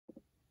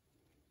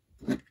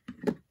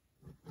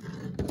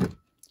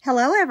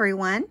Hello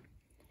everyone,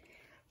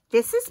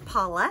 this is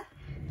Paula,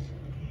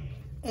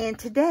 and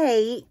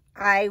today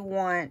I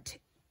want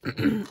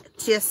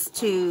just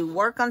to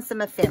work on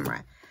some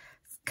ephemera.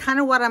 Kind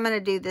of what I'm going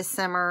to do this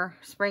summer,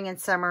 spring and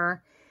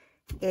summer,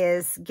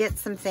 is get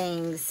some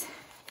things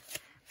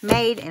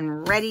made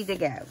and ready to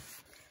go.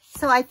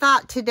 So I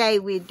thought today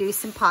we'd do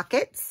some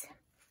pockets.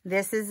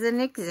 This is an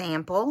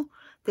example.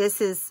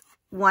 This is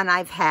one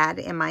I've had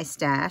in my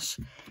stash,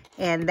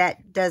 and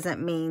that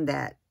doesn't mean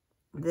that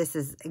this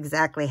is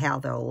exactly how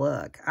they'll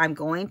look. I'm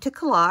going to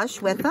collage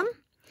with them,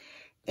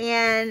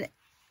 and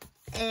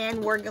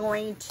we're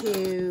going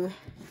to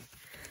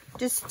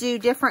just do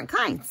different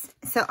kinds.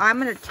 So I'm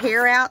going to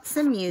tear out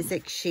some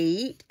music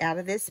sheet out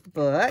of this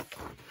book,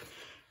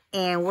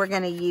 and we're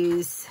going to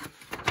use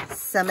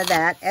some of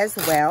that as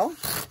well.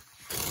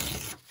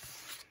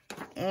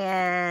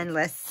 And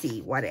let's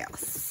see what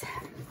else.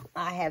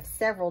 I have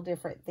several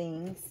different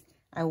things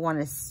I want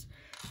us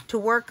to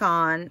work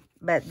on,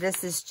 but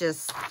this is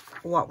just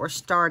what we're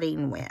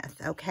starting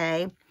with,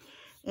 okay?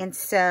 And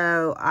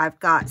so I've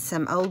got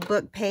some old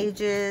book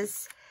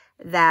pages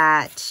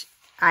that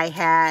I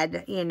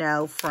had, you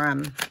know,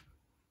 from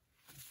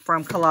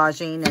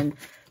collaging and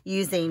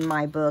using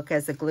my book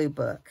as a glue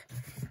book,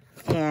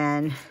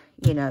 and,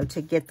 you know,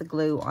 to get the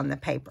glue on the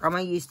paper. I'm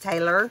going to use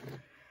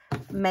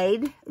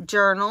tailor-made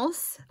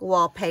journals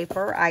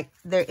wallpaper.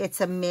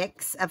 It's a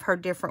mix of her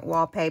different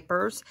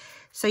wallpapers,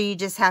 so you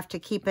just have to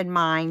keep in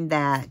mind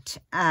that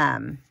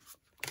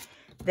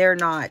they're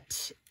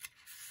not,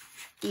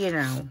 you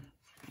know,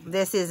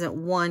 this isn't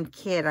one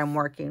kit I'm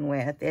working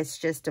with. It's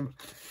just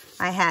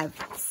I have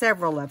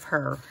several of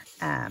her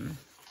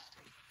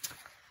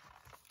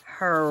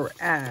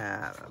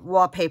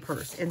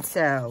wallpapers, and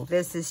so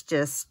this is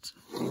just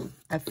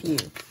a few.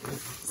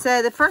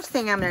 So the first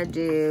thing I'm going to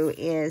do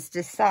is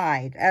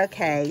decide,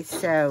 okay,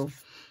 so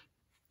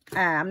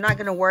I'm not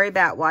going to worry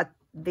about what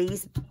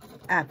these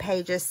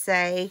pages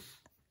say,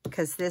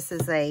 because this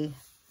is a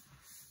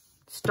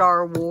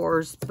Star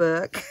Wars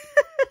book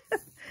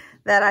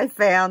that I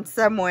found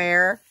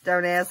somewhere.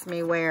 Don't ask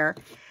me where.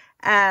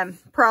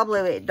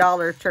 Probably at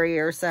Dollar Tree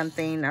or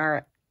something,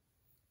 or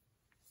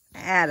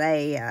at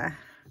a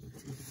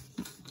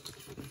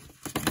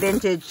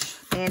vintage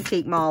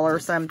antique mall or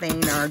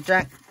something, or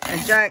a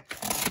junk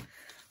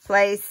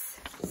place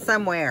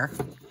somewhere.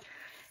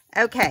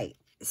 Okay,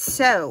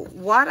 so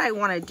what I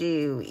want to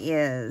do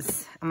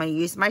is I'm going to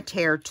use my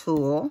tear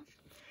tool,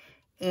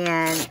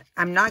 and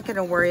I'm not going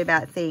to worry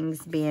about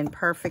things being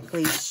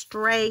perfectly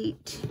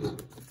straight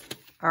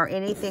or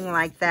anything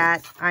like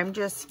that. I'm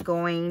just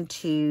going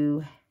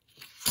to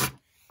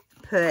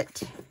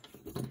put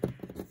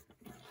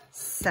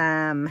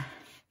some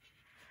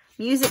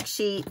music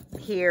sheet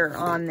here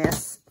on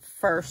this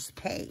first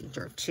page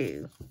or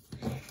two.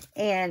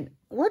 And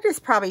we'll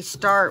just probably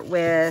start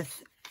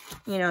with,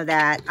 you know,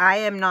 that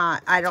I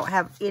don't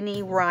have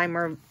any rhyme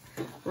or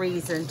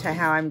reason to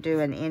how I'm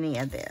doing any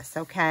of this,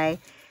 okay?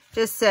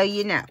 Just so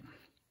you know.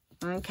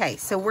 Okay,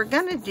 so we're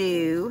going to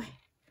do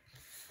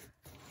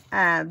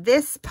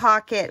this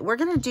pocket. We're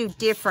going to do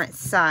different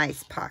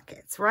size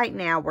pockets. Right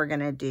now, we're going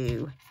to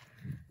do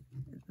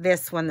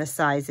this one the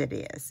size it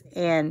is.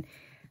 And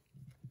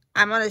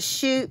I'm going to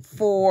shoot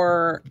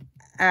for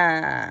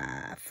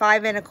 5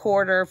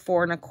 1/4,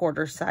 4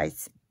 1/4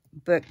 size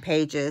book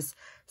pages,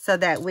 so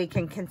that we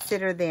can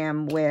consider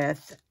them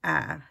with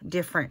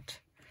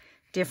different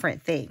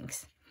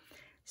things.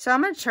 So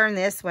I'm going to turn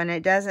this one.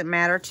 It doesn't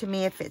matter to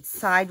me if it's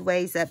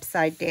sideways,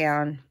 upside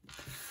down.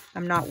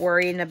 I'm not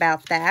worrying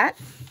about that.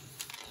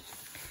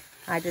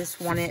 I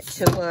just want it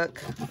to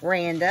look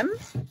random.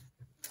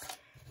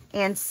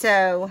 And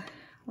so,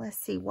 let's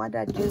see, what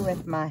did I do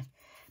with I'm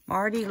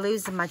already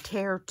losing my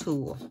tear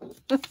tool.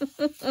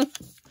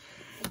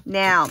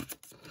 Now,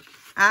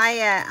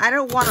 I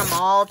don't want them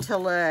all to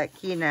look,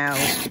 you know,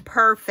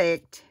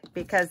 perfect,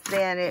 because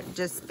then it'd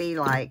just be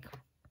like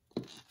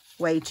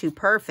way too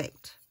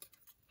perfect.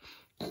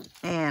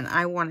 And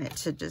I want it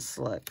to just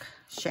look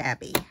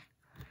shabby.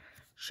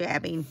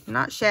 Shabby.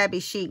 Not shabby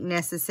chic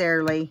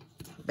necessarily,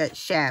 but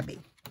shabby.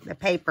 The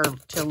paper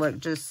to look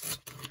just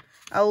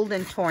old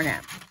and torn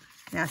up.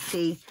 Now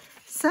see,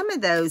 some of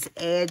those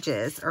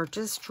edges are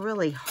just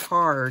really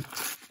hard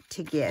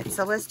to get.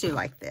 So let's do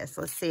like this.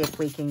 Let's see if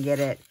we can get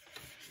it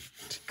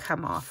to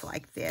come off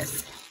like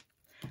this.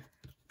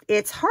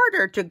 It's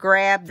harder to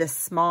grab the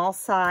small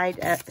side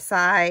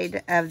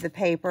of the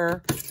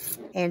paper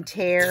and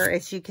tear.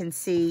 As you can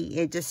see,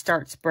 it just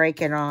starts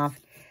breaking off.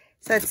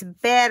 So it's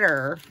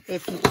better,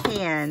 if you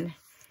can,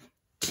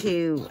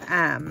 to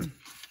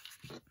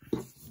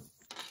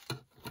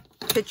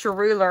put your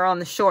ruler on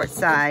the short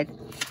side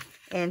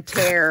and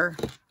tear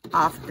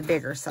off the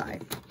bigger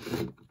side.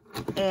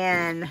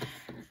 And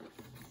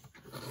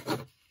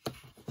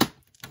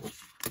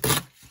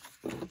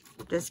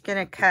just going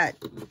to cut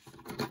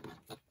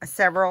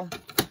several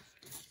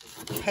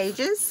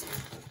pages,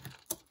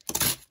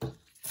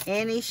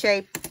 any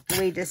shape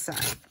we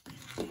decide.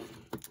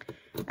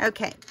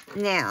 Okay,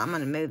 now I'm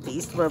going to move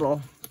these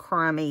little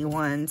crummy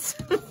ones,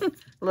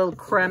 little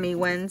crummy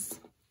ones.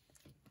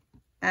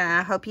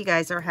 I hope you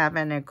guys are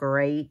having a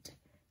great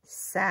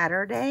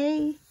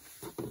Saturday.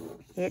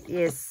 It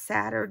is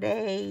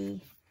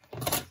Saturday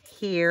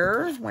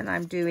here when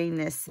I'm doing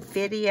this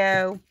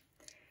video.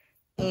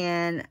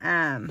 And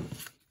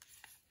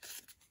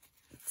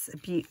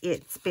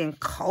it's been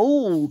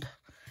cold.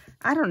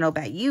 I don't know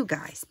about you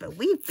guys, but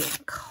we've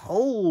been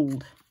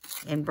cold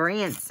in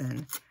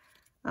Branson.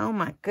 Oh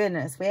my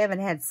goodness, we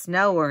haven't had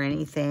snow or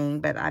anything,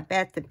 but I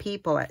bet the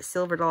people at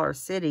Silver Dollar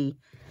City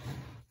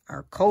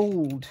are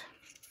cold.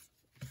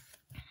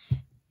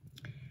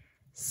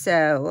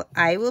 So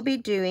I will be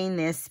doing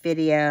this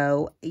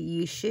video.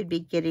 You should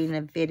be getting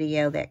a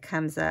video that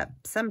comes up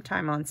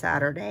sometime on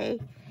Saturday,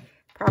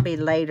 probably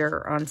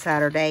later on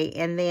Saturday.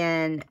 And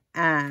then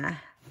I'm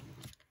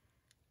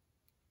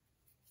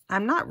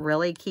not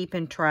really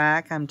keeping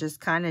track. I'm just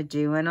kind of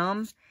doing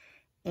them.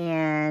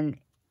 And,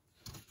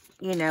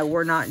 you know,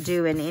 we're not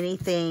doing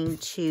anything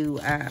to,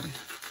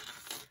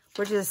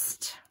 we're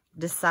just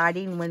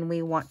deciding when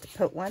we want to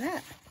put one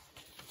up.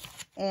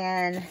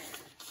 And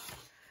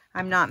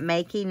I'm not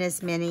making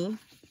as many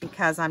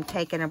because I'm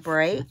taking a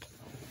break.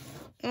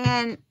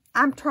 And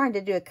I'm trying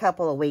to do a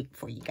couple a week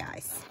for you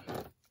guys.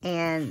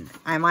 And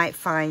I might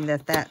find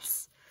that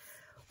that's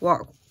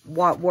what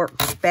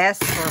works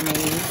best for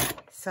me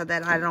so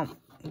that I don't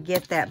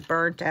get that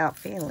burnt out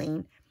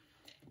feeling.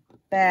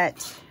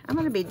 But I'm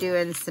going to be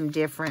doing some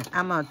different,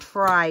 I'm going to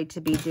try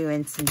to be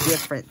doing some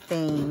different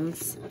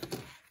things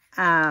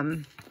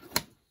to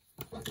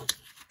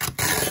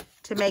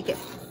make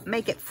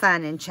it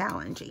fun and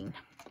challenging.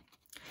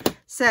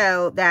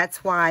 So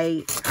that's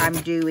why I'm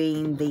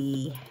doing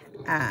the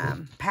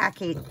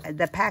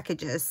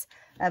packages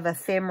of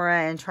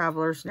Ephemera and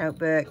Traveler's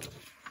Notebook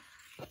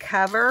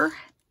cover.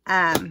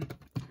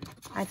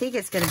 I think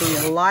it's going to be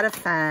a lot of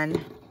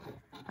fun.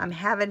 I'm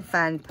having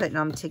fun putting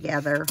them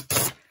together.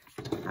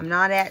 I'm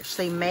not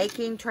actually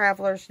making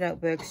Traveler's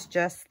Notebooks,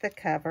 just the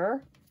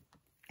cover.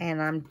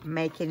 And I'm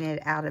making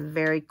it out of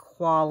very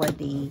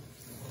quality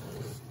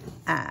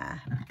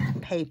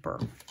paper.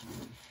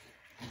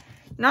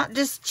 Not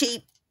just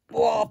cheap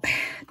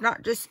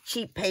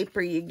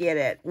paper you get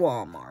at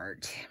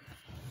Walmart.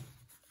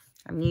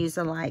 I'm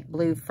using like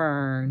Blue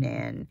Fern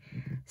and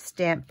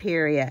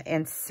Stamperia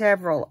and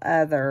several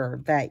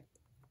other that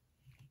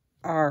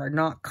are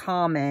not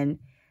common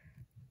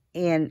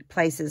in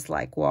places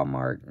like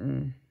Walmart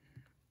and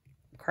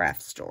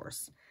craft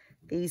stores.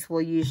 These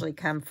will usually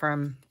come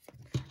from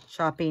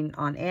shopping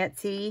on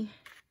Etsy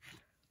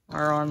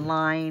or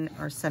online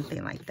or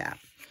something like that.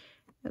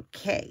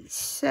 Okay,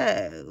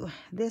 so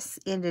this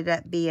ended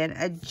up being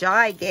a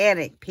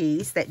gigantic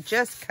piece that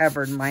just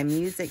covered my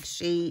music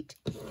sheet.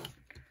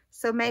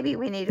 So maybe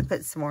we need to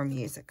put some more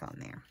music on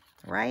there,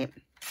 right?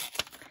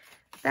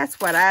 That's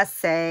what I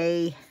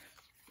say.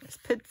 Let's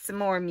put some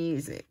more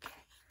music.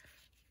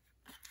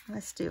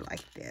 Let's do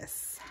like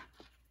this.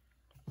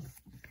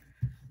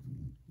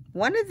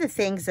 One of the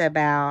things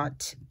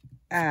about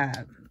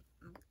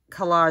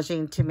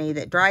collaging to me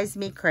that drives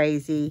me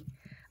crazy,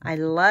 I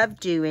love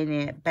doing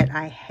it, but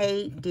I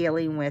hate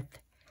dealing with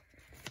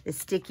the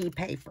sticky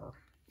paper.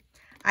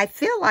 I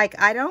feel like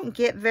I don't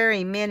get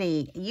very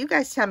many, you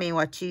guys tell me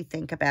what you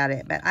think about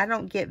it, but I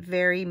don't get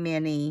very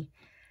many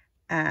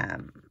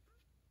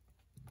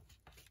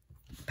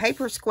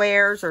paper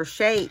squares or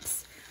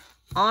shapes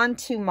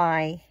onto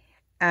my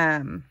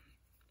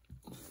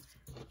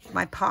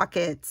my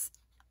pockets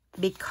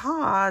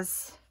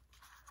because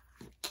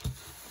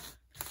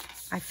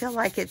I feel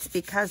like it's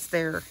because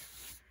they're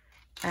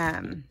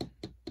I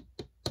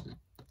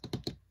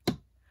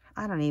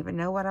don't even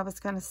know what I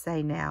was going to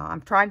say now. I'm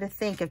trying to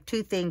think of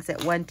two things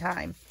at one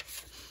time.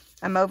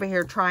 I'm over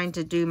here trying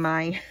to do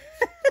my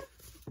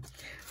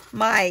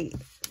my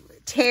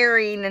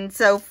tearing and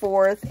so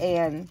forth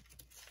and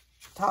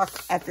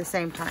talk at the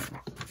same time.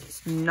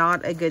 It's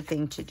not a good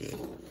thing to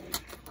do.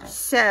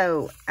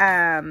 So,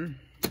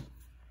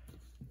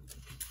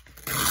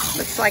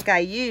 looks like I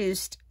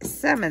used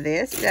some of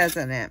this,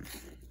 doesn't it?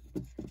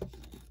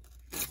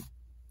 It's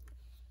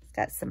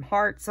got some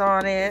hearts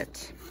on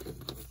it.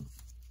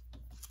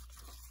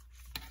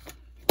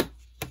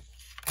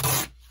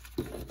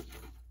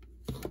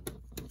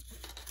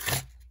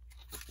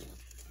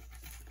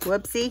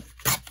 Whoopsie.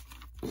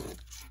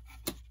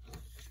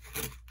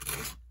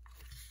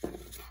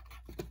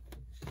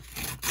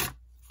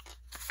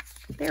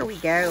 There we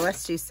go.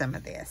 Let's do some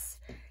of this.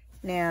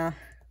 Now,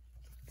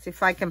 see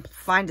if I can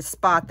find a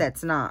spot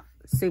that's not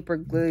super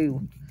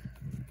glue.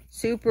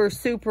 Super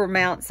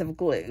amounts of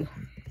glue.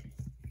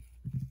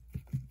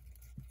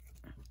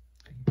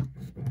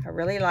 I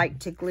really like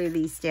to glue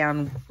these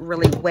down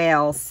really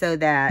well so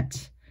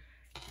that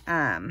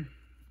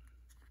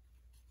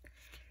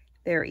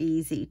they're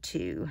easy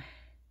to,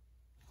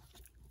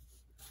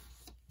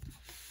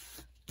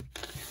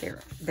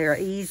 they're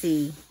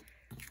easy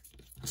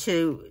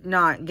to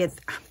not get,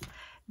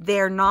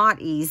 they're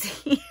not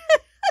easy.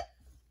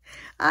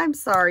 I'm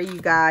sorry,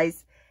 you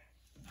guys.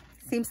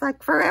 Seems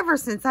like forever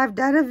since I've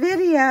done a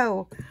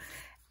video.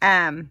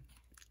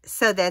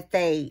 So that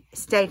they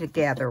stay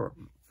together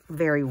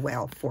very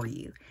well for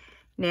you.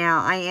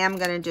 Now, I am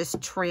going to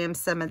just trim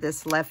some of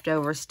this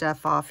leftover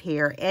stuff off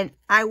here. And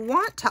I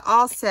want to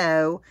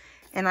also,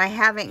 and I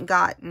haven't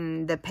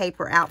gotten the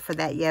paper out for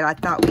that yet. I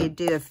thought we'd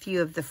do a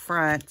few of the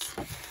fronts.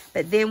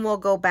 But then we'll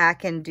go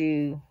back and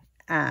do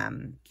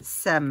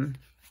some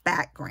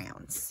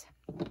backgrounds.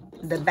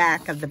 The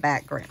back of the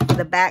background.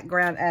 The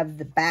background of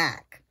the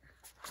back.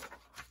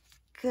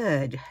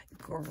 Good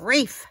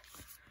grief.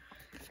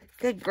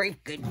 Good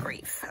grief, good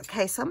grief.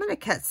 Okay, so I'm going to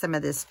cut some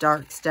of this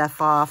dark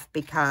stuff off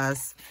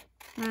because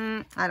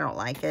I don't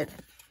like it.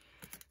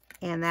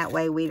 And that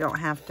way we don't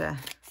have to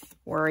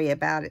worry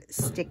about it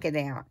sticking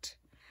out.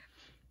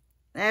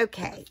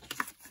 Okay.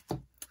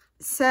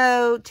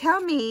 So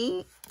tell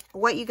me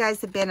what you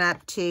guys have been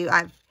up to.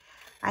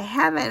 I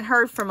haven't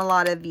heard from a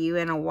lot of you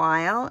in a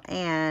while.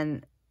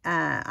 And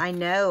I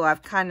know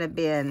I've kind of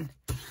been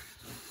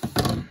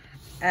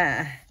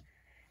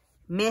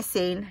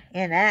missing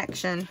in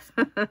action.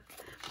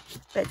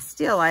 But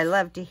still, I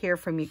love to hear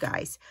from you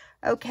guys.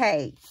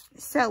 Okay,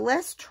 so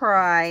let's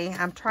try.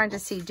 I'm trying to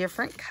see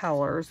different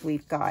colors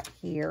we've got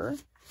here.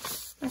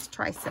 Let's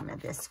try some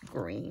of this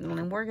green.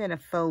 And we're going to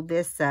fold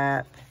this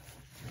up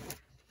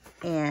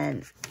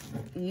and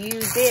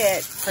use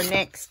it for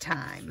next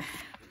time.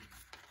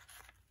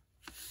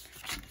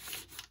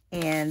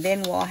 And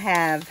then we'll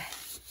have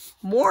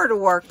more to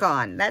work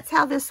on. That's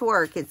how this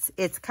works.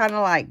 It's kind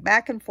of like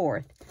back and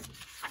forth.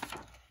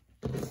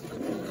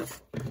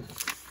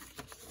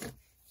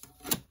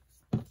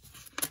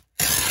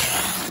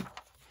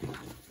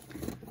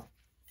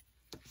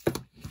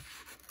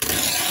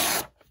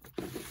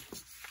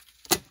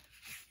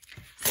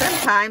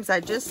 Sometimes I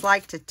just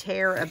like to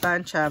tear a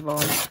bunch of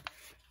them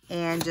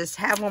and just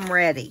have them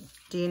ready.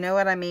 Do you know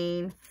what I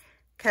mean?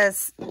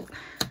 Because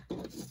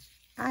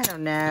I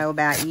don't know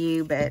about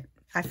you, but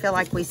I feel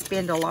like we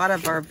spend a lot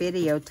of our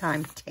video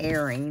time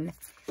tearing.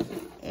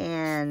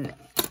 And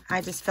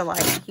I just feel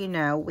like, you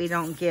know, we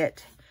don't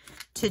get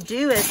to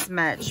do as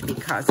much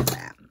because of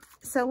that.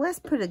 So let's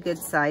put a good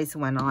size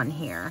one on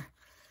here.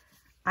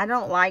 I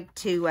don't like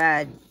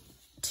to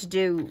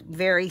do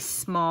very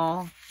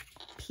small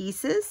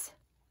pieces.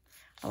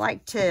 I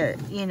like to,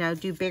 you know,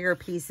 do bigger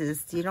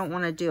pieces. You don't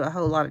want to do a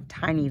whole lot of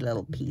tiny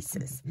little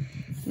pieces.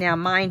 Now,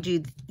 mind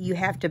you, you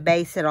have to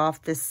base it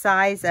off the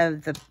size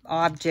of the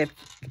object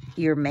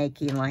you're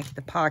making, like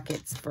the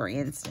pockets, for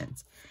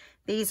instance.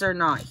 These are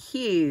not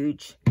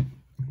huge,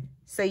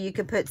 so you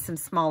could put some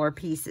smaller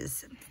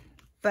pieces.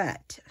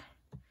 But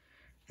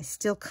I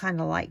still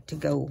kind of like to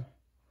go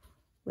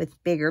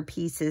with bigger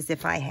pieces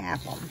if I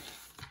have them.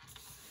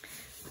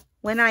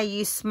 When I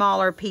use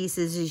smaller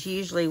pieces is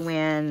usually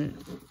when,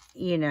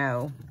 you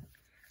know,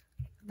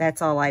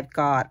 that's all I've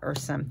got or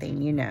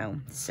something, you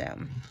know, so.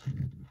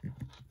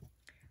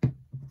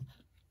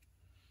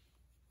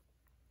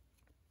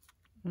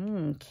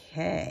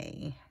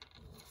 Okay.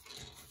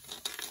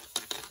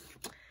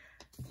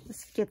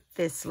 Let's get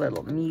this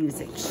little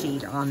music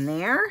sheet on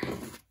there.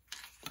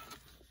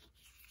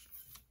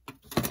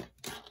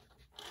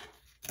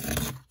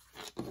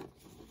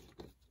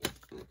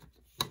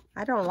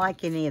 I don't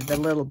like any of the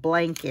little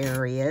blank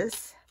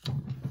areas.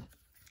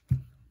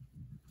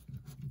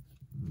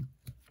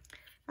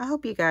 I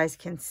hope you guys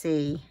can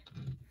see.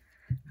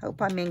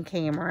 Hope I'm in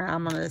camera.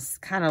 I'm going to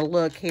kind of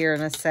look here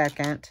in a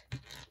second.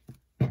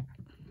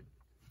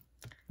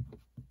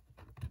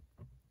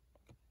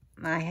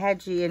 I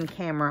had you in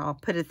camera. I'll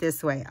put it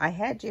this way. I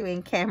had you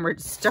in camera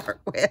to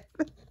start with.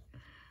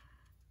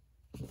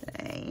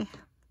 Okay.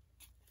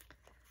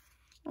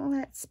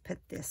 Let's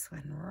put this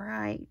one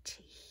right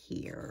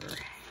here.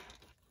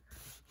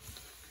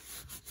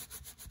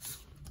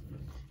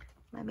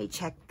 Let me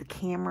check the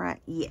camera.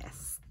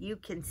 Yes, you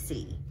can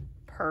see.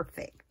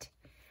 Perfect.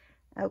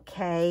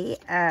 Okay,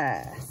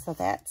 so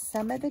that's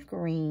some of the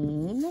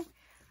green.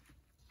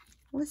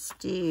 Let's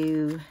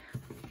do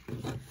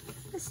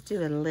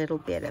a little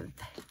bit of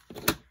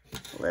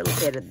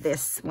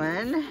this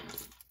one.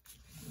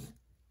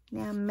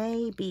 Now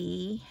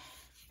maybe.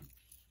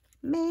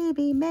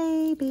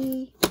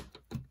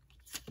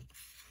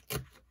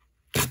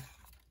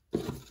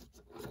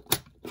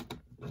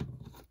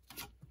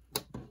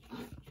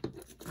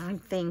 I'm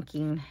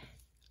thinking,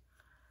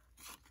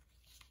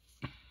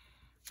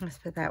 let's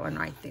put that one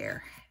right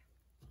there.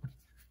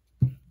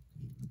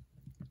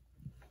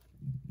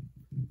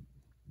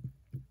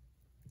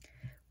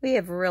 We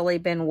have really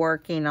been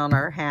working on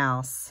our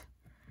house,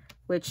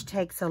 which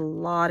takes a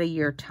lot of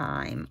your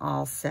time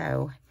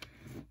also.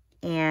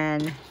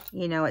 And,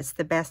 you know, it's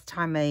the best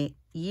time of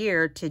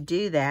year to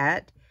do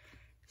that.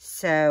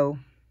 So,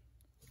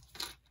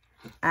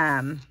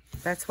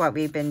 that's what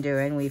we've been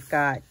doing. We've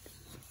got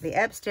the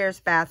upstairs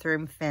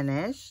bathroom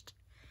finished.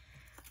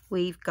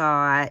 We've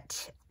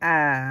got,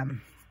 let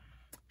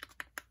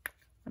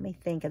me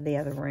think of the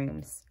other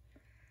rooms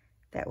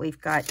that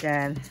we've got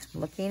done.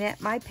 Looking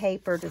at my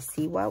paper to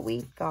see what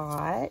we've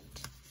got.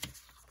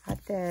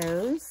 Got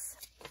those.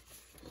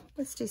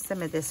 Let's do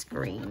some of this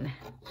green.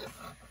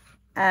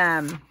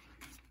 We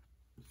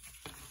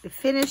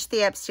finished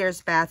the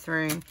upstairs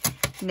bathroom.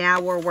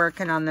 Now we're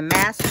working on the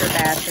master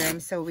bathroom.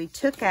 So we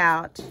took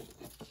out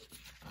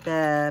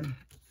the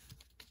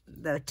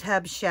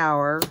tub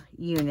shower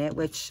unit,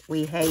 which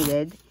we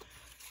hated.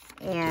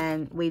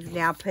 And we've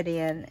now put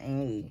in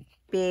a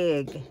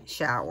big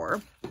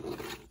shower.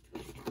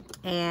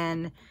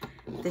 And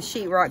the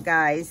sheetrock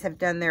guys have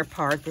done their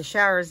part. The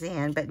shower's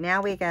in, but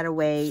now we gotta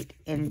wait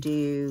and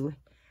do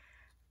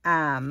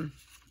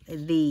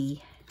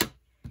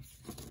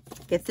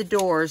get the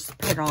doors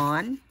put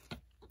on,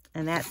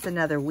 and that's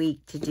another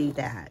week to do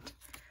that.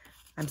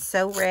 I'm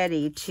so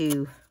ready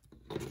to,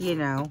 you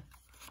know,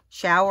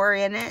 shower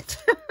in it.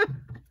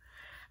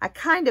 I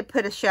kind of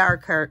put a shower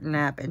curtain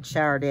up and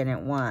showered in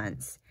it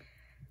once,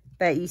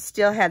 but you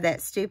still have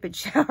that stupid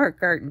shower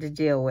curtain to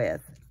deal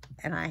with,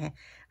 and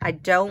I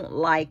don't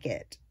like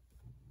it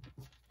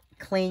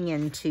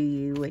clinging to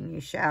you when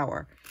you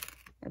shower.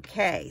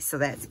 Okay, so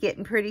that's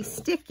getting pretty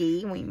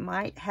sticky. We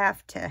might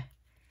have to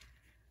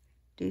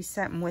do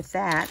something with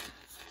that.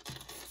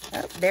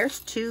 Oh, there's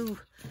two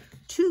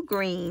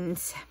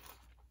greens.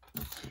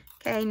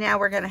 Okay, now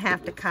we're going to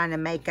have to kind of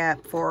make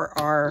up for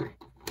our,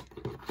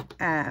 if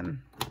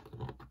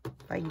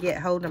I can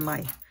get hold of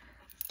my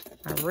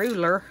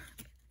ruler,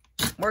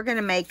 we're going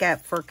to make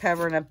up for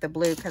covering up the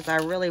blue because I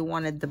really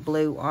wanted the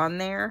blue on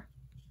there.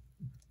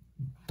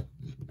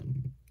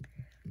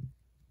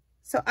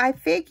 So I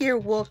figure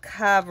we'll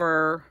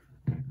cover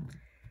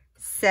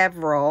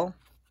several,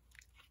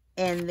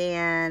 and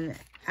then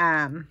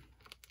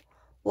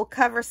we'll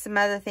cover some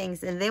other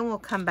things, and then we'll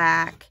come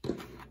back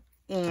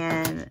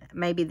in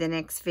maybe the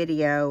next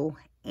video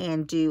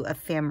and do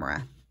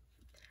ephemera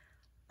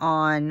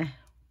on,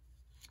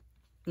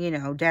 you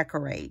know,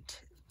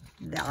 decorate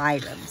the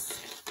items.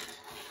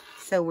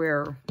 So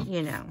we're,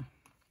 you know,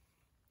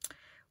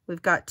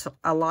 we've got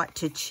a lot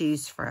to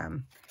choose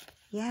from.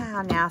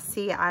 Yeah, now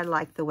see, I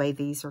like the way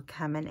these are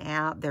coming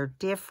out. They're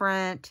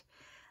different.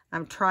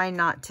 I'm trying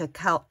not to,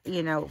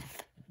 you know,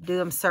 do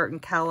them certain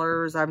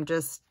colors. I'm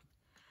just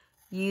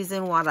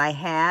using what I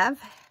have.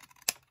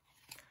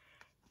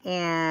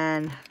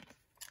 And I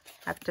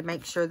have to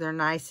make sure they're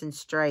nice and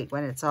straight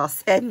when it's all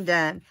said and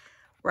done.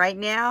 Right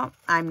now,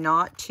 I'm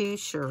not too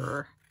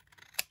sure.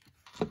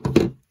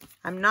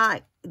 I'm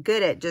not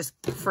good at just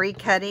free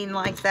cutting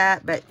like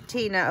that, but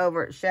Tina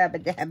over at Shabba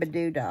Dabba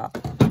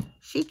Doodah,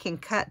 she can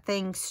cut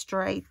things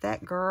straight,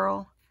 that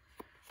girl.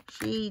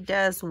 She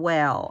does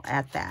well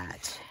at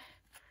that.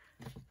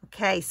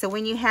 Okay, so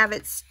when you have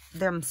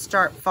them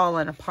start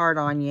falling apart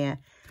on you,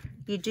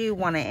 you do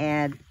want to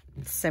add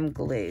some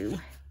glue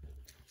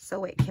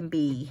so it can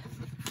be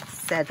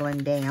settling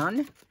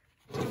down.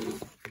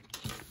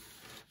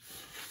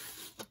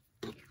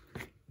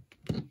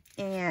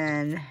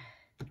 And,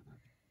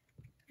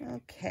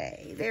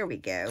 okay, there we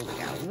go. We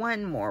got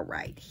one more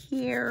right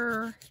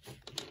here.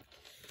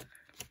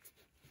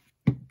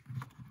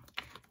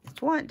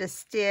 Just want to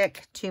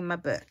stick to my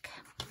book.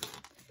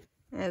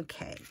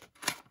 Okay.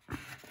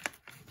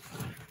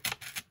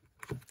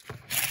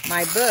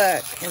 My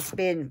book has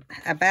been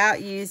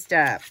about used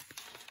up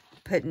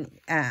putting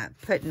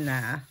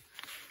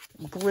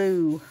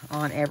glue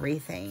on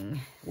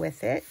everything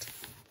with it.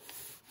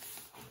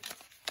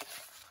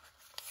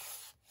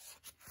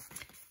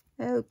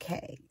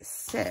 Okay,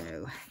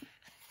 so,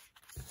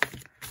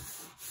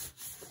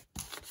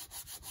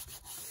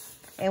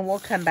 and we'll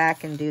come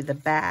back and do the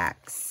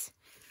backs.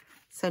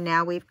 So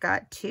now we've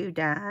got two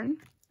done.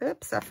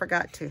 Oops, I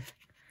forgot to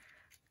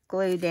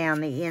glue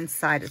down the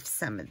inside of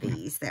some of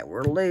these that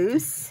were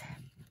loose.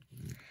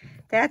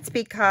 That's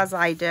because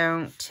I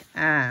don't,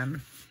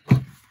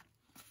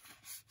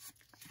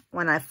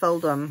 when I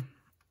fold them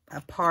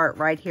apart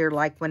right here,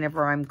 like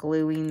whenever I'm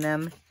gluing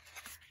them,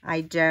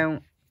 I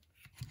don't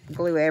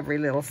glue every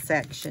little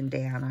section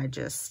down. I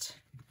just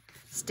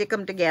stick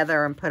them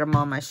together and put them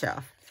on my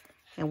shelf.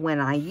 And when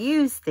I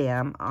use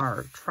them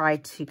or try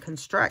to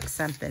construct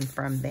something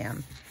from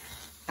them,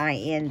 I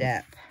end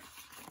up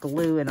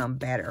gluing them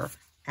better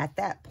at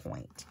that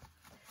point.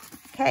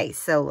 Okay,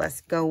 so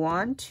let's go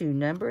on to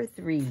number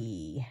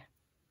 3.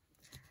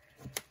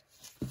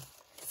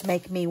 It's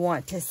making me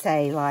want to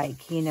say,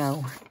 like, you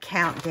know,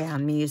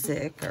 countdown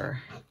music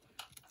or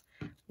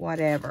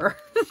whatever.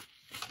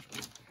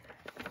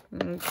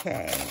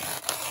 Okay,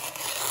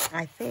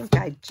 I think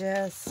I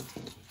just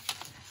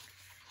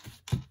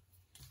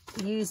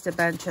used a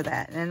bunch of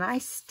that, and I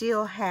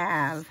still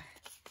have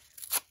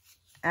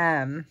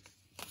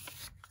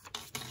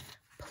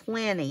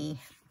plenty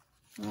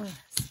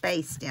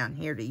space down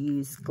here to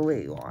use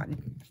glue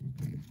on.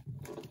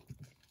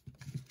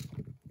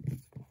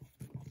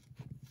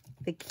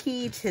 The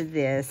key to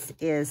this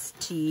is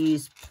to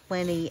use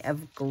plenty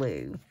of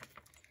glue,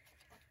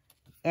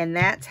 and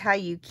that's how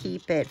you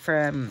keep it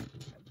from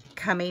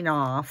coming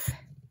off.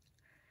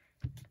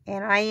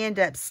 And I end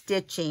up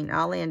stitching.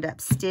 I'll end up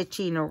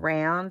stitching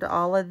around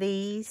all of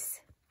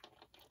these.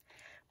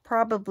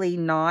 Probably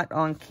not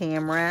on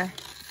camera,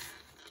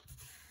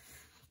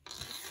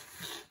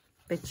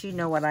 but you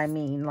know what I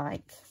mean,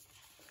 like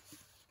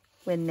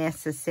when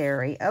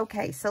necessary.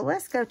 Okay, so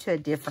let's go to a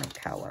different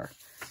color.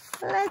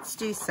 let's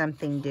do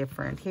something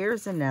different.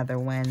 Here's another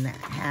one that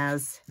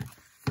has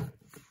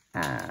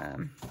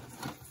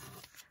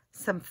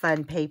some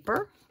fun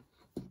paper.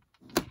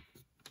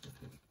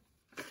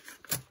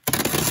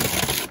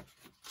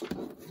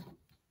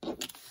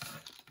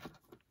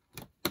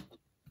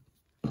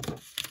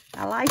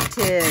 I like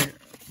to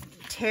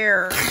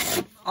tear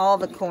all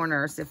the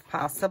corners if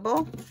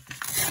possible,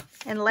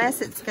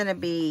 unless it's going to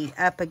be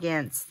up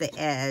against the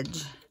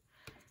edge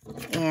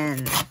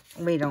and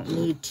we don't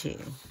need to,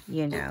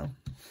 you know.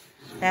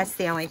 That's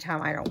the only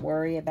time I don't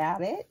worry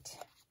about it.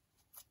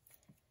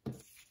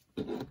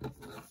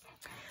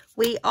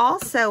 We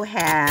also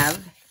have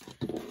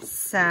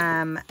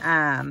some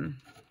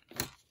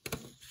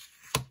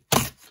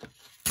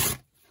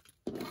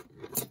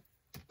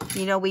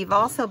you know, we've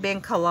also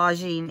been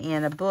collaging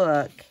in a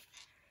book,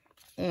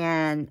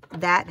 and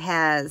that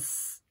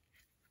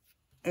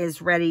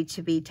is ready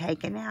to be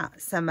taken out.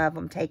 Some of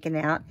them taken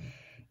out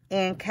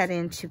and cut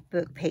into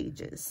book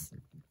pages.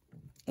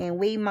 And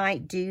we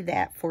might do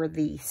that for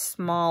the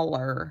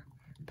smaller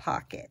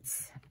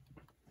pockets.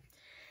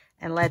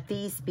 And let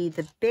these be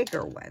the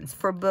bigger ones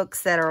for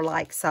books that are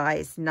like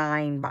size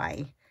 9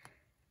 by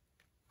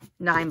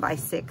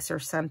 6 or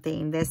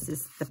something. This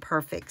is the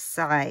perfect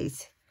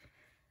size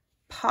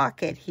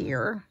pocket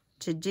here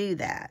to do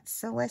that.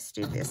 So let's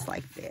do this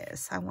like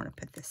this. I want to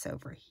put this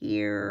over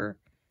here.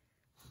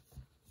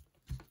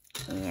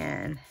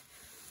 And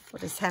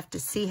we'll just have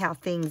to see how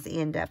things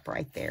end up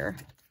right there.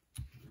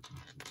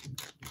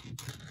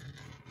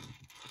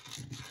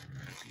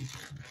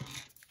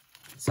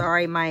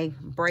 Sorry, my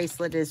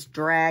bracelet is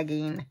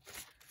dragging.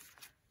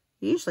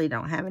 Usually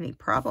don't have any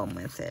problem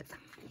with it.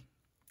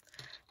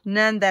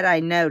 None that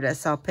I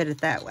notice, I'll put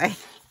it that way.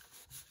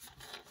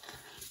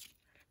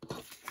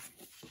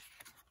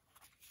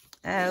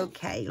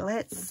 Okay,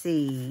 let's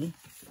see.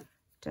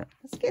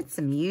 Let's get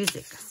some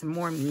music, some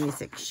more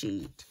music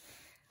sheet.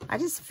 I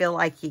just feel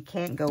like you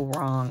can't go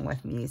wrong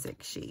with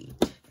music sheet.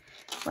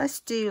 Let's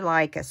do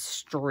like a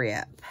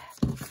strip.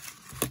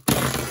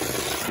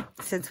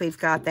 Since we've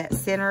got that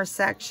center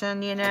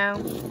section, you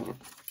know,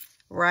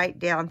 right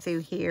down through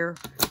here,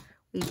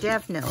 we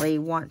definitely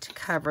want to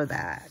cover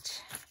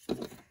that.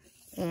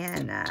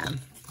 And,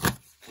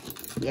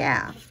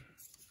 yeah.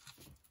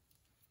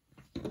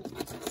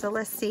 So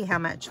let's see how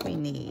much we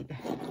need.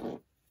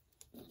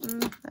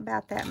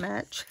 About that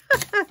much.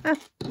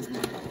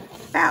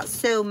 About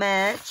so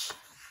much.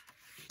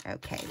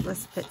 Okay,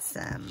 let's put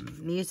some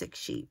music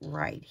sheet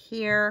right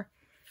here.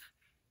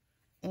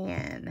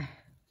 And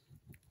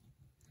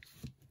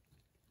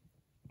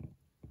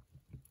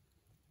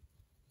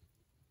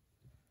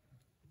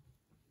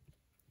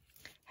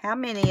how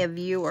many of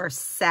you are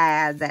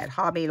sad that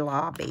Hobby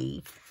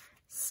Lobby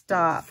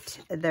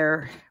stopped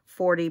their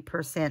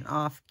 40%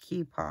 off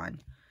coupon?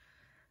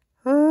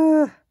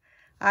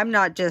 I'm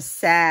not just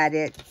sad.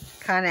 It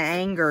kind of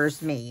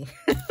angers me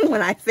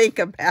when I think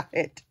about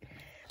it.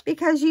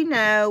 Because, you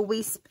know,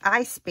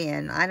 I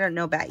spend, I don't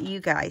know about you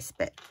guys,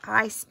 but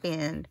I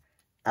spend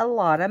a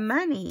lot of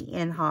money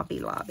in Hobby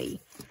Lobby.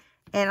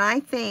 And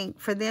I think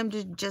for them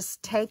to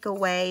just take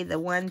away the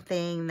one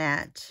thing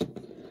that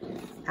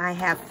I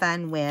have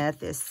fun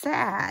with is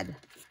sad.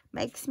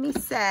 Makes me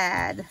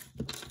sad.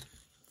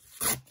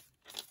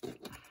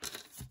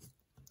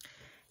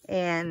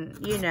 And,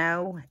 you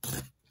know,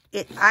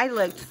 I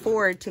looked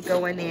forward to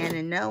going in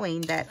and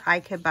knowing that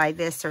I could buy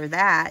this or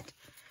that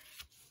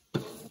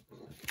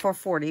for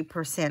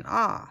 40%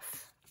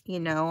 off. You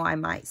know, I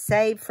might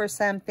save for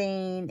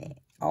something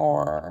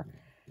or,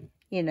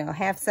 you know,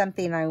 have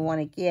something I want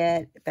to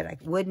get, but I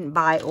wouldn't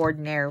buy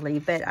ordinarily,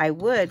 but I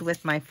would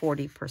with my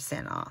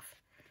 40% off.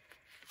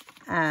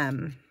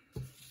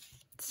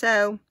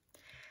 So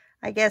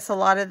I guess a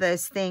lot of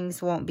those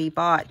things won't be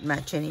bought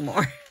much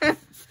anymore.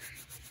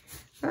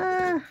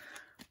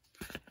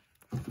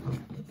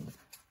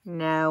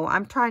 No,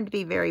 I'm trying to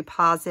be very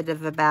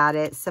positive about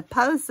it.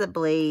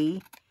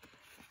 Supposedly,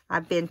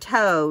 I've been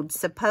told,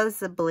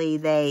 supposedly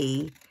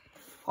they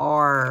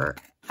are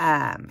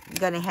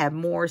going to have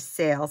more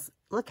sales.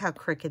 Look how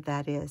crooked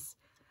that is.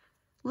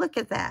 Look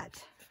at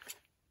that.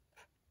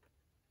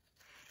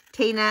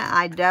 Tina,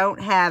 I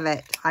don't have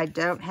it. I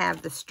don't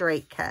have the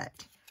straight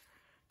cut.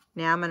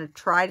 Now I'm going to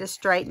try to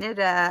straighten it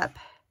up.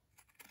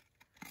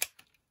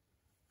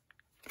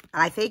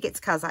 I think it's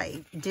because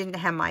I didn't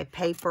have my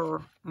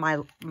paper,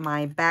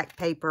 my back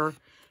paper.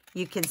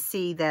 You can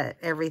see that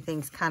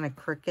everything's kind of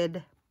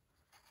crooked.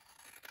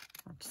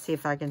 Let's see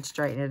if I can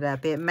straighten it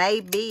up. It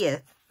may be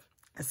a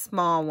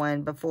small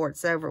one before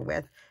it's over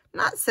with.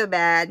 Not so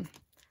bad.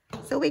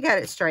 So we got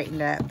it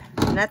straightened up.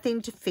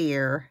 Nothing to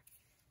fear.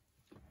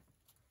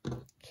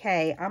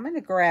 Okay, I'm going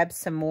to grab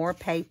some more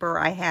paper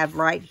I have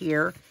right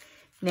here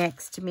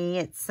next to me.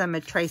 It's some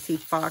of Tracy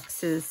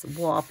Fox's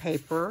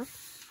wallpaper.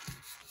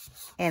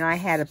 And I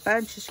had a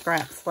bunch of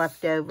scraps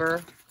left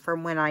over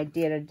from when I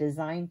did a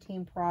design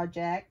team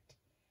project.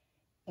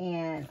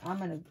 And I'm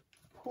going to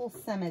pull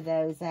some of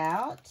those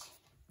out.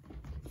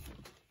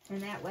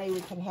 And that way we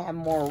can have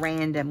more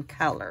random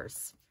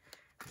colors.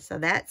 So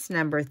that's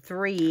number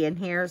 3, and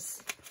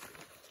here's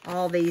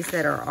all these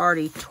that are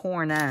already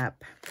torn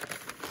up.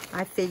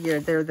 I figure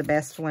they're the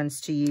best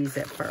ones to use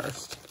at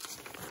first.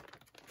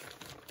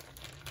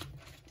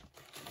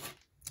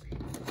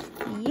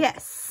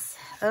 Yes.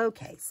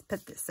 Okay, let's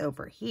put this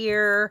over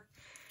here.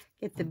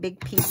 Get the big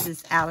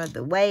pieces out of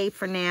the way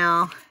for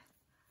now.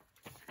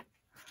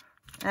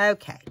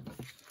 Okay.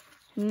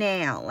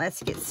 Now,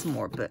 let's get some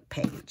more book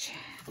page.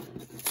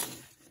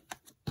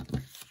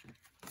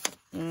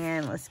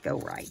 And let's go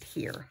right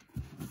here.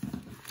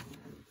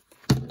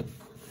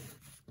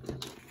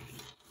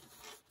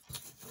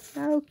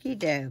 Okie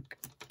doke.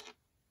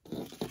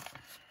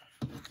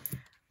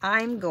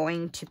 I'm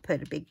going to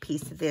put a big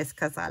piece of this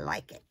because I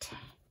like it.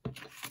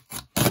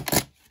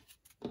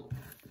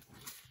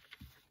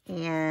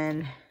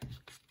 And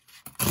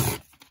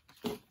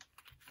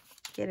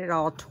get it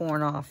all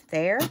torn off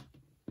there.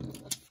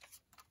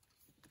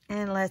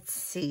 And let's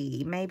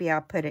see, maybe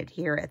I'll put it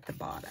here at the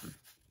bottom.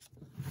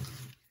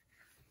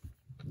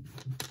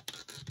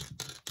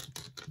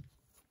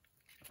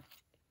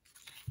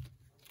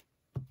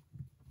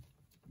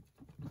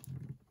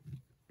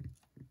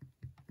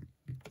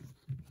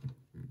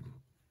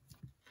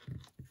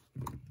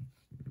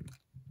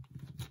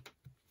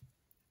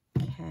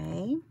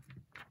 Okay.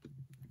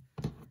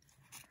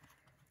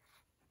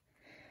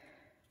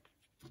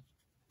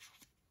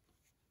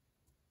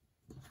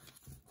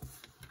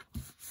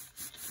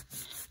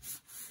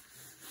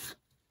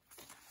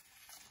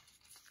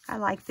 I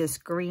like this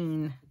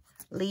green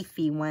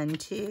leafy one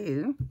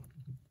too.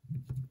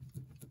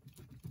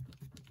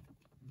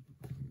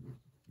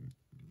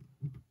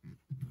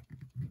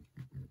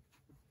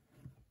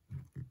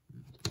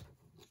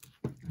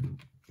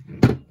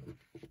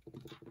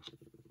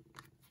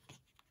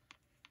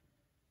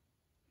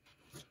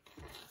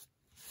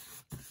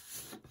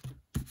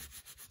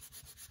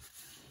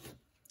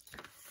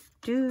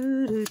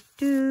 Do, do,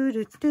 do,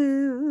 do,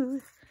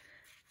 do.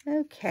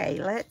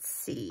 Okay, let's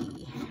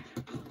see.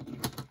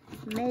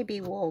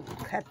 Maybe we'll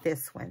cut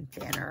this one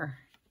thinner.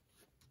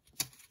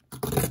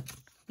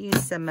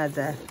 Use some of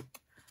the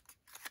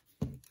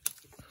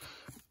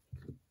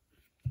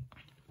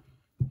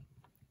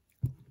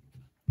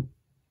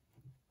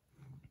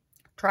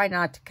try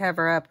not to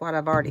cover up what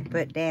I've already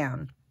put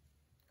down,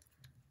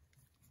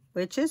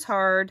 which is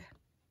hard.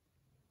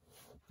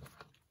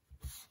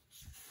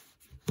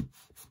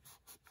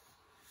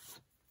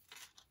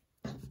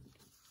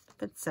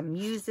 Put some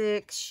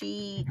music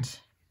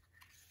sheet.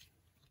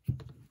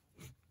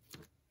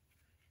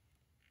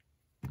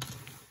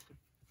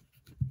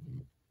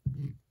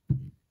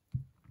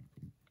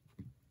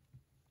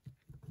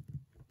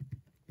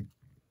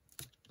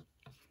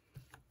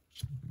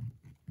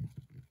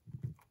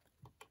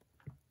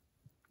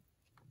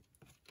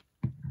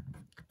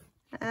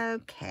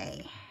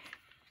 Okay.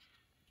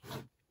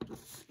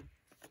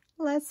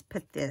 Let's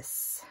put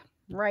this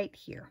right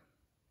here.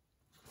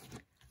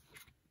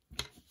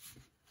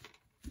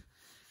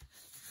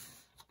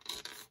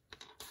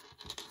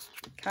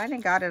 Kind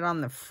of got it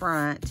on the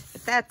front,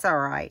 but that's all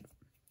right.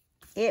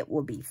 It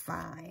will be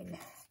fine.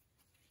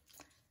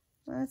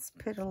 Let's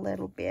put a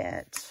little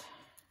bit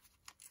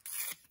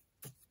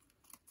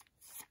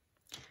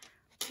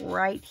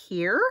right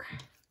here.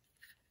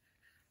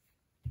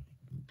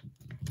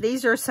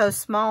 These are so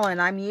small,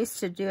 and I'm used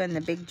to doing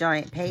the big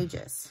giant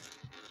pages.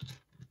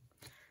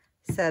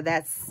 So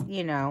that's,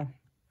 you know,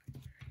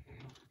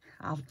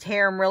 I'll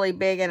tear them really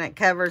big and it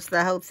covers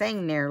the whole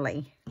thing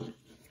nearly.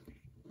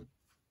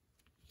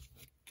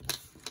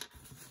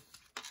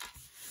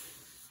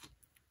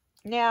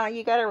 Now,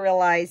 you got to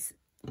realize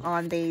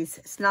on these,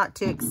 it's not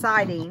too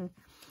exciting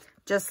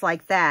just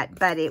like that,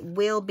 but it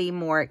will be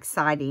more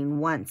exciting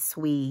once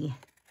we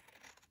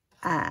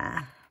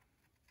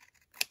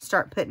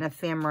start putting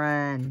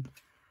ephemera and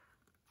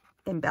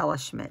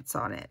embellishments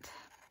on it.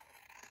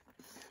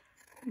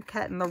 I'm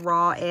cutting the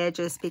raw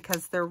edges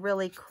because they're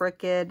really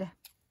crooked.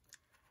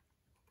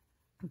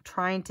 I'm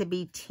trying to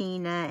be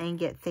Tina and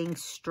get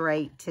things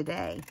straight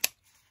today.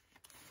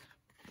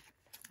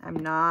 I'm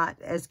not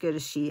as good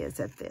as she is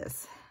at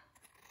this.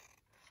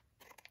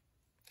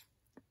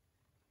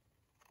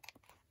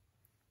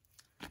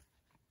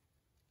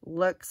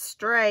 Look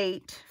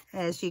straight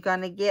as you're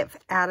going to get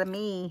out of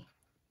me.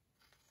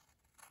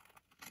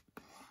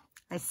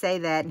 I say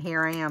that, and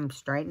here I am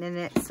straightening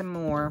it some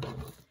more.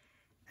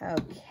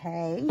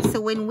 Okay, so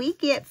when we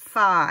get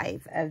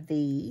 5 of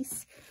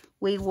these,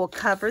 we will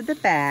cover the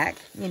back.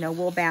 You know,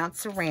 we'll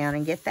bounce around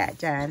and get that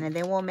done. And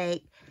then we'll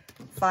make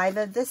 5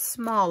 of the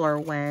smaller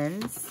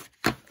ones,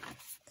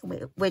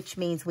 which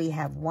means we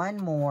have 1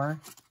 more.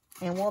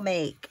 And we'll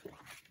make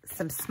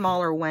some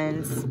smaller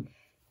ones.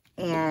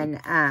 And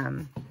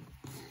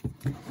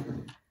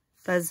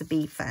those will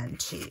be fun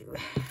too.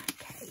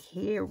 Okay,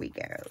 here we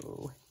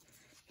go.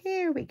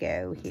 Here we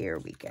go. Here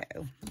we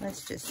go.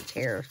 Let's just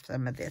tear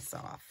some of this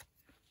off.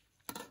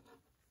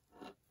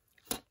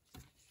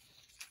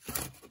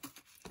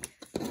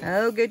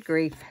 Oh, good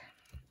grief.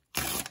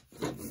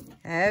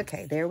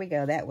 Okay, there we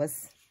go. That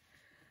was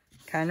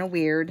kind of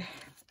weird.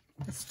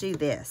 Let's do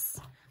this.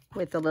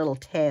 with a little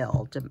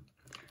tail.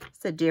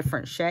 It's a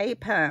different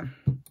shape, huh?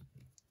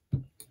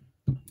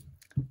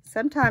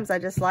 Sometimes I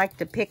just like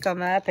to pick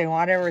them up in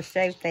whatever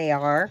shape they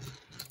are,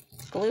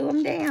 glue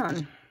them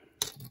down.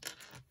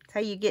 That's how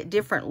you get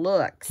different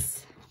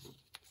looks.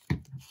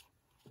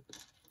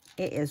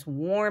 It is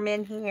warm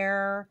in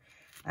here.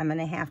 I'm going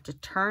to have to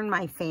turn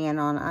my fan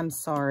on. I'm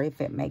sorry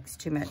if it makes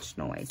too much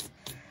noise.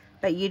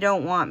 But you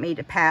don't want me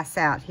to pass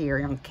out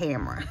here on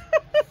camera.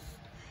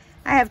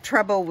 I have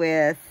trouble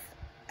with,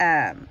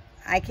 I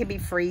can be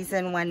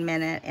freezing 1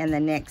 minute and the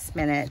next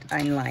minute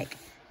I'm like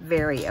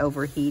very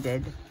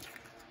overheated.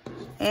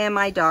 And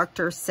my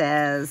doctor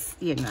says,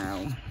 you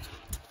know,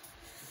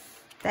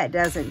 that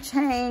doesn't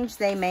change.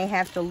 They may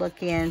have to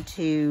look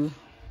into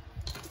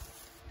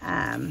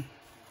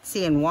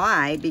seeing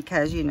why,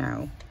 because, you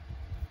know,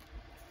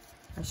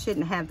 I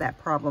shouldn't have that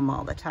problem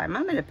all the time.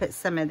 I'm going to put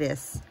some of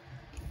this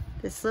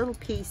little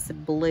piece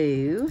of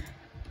blue.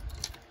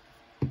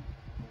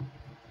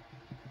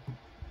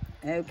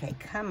 Okay,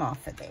 come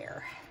off of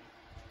there.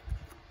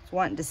 It's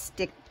wanting to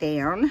stick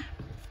down.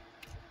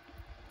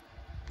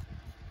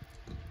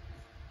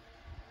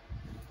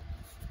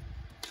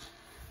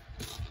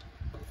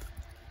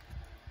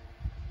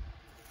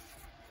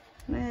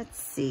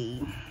 Let's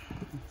see.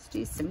 Let's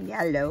do some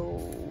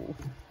yellow.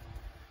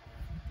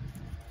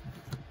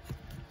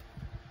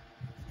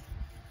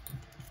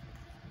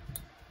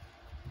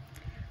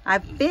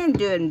 I've been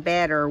doing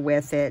better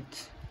with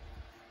it.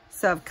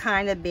 So I've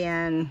kind of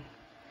been,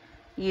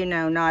 you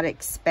know, not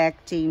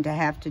expecting to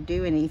have to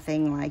do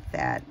anything like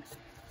that.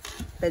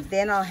 But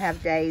then I'll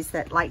have days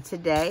that, like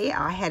today,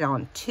 I had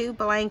on 2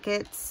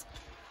 blankets.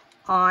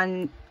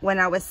 On when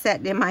I was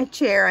sitting in my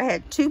chair, I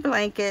had 2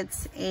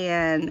 blankets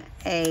and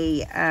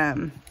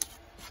the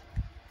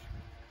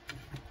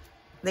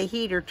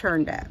heater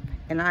turned up,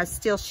 and I was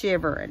still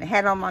shivering. I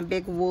had on my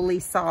big woolly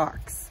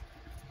socks.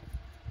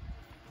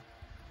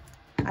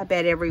 I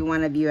bet every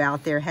one of you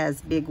out there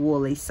has big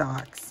woolly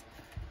socks.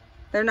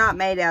 They're not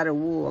made out of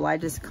wool. I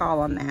just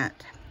call them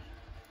that.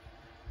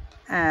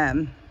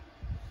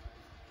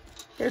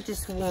 They're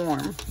just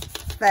warm,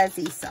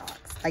 fuzzy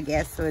socks, I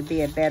guess would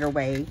be a better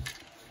way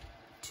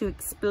to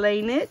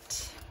explain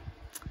it.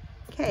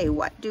 Okay,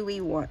 what do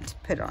we want to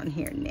put on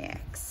here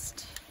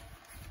next?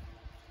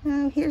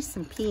 Oh, here's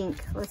some pink.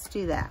 Let's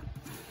do that.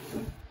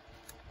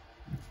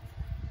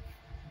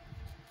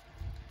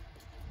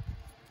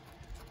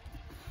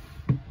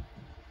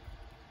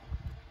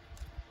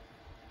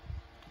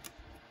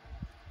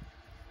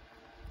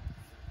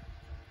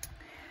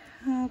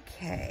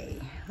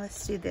 Okay,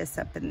 let's do this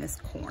up in this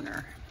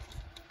corner.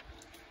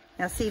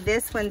 Now see,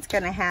 this one's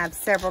going to have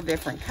several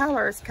different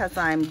colors because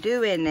I'm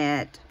doing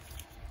it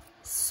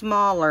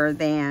smaller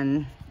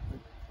than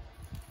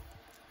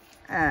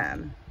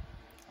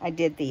I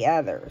did the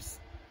others.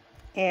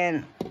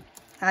 And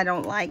I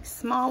don't like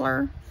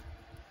smaller,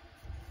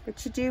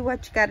 but you do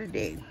what you got to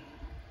do.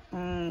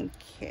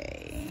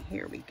 Okay,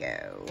 here we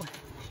go.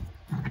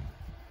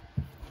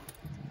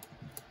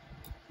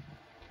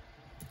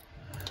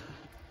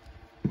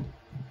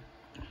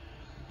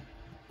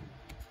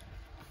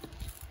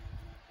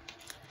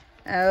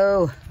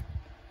 Oh,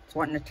 it's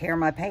wanting to tear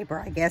my paper.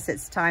 I guess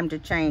it's time to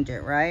change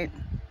it, right?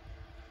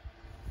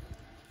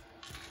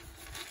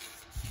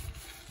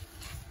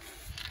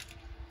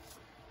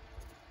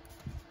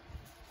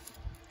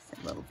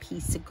 It's a little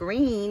piece of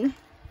green.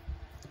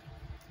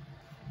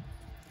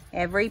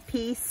 Every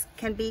piece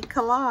can be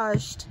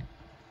collaged.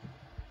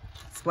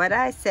 That's what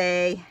I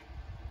say.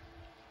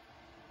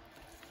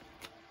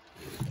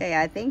 Okay,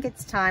 I think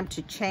it's time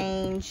to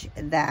change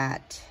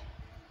that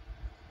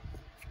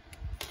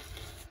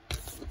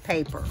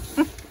paper.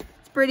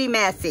 It's pretty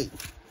messy.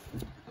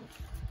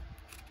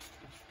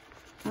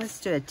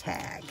 Let's do a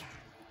tag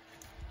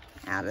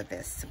out of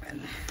this one.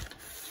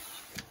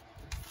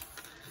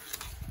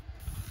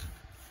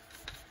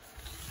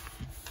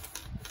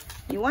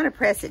 You want to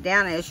press it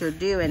down as you're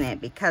doing it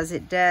because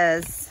it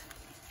does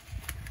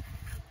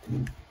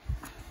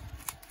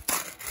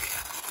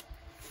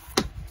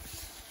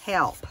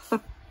help.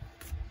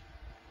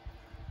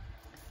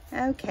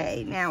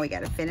 Okay, now we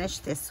got to finish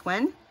this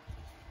one.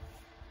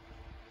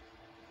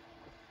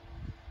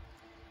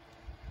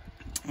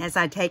 As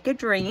I take a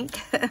drink,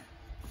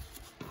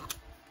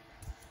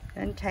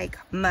 doesn't take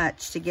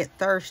much to get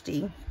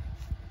thirsty.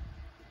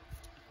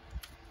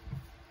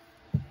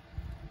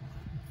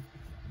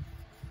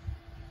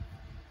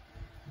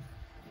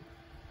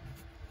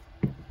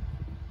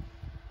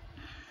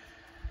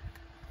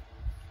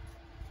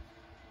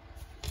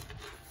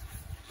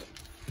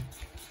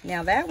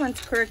 Now that one's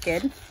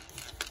crooked,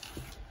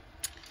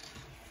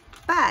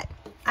 but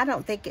I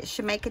don't think it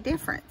should make a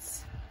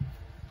difference.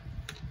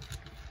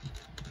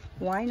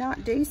 Why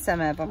not do some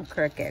of them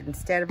crooked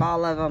instead of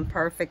all of them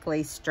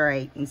perfectly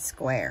straight and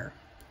square?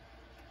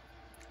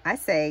 I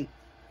say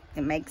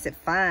it makes it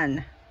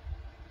fun.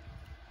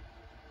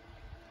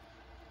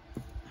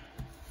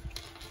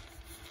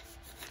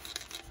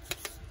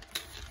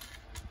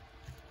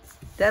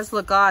 Does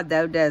look odd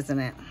though, doesn't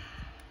it?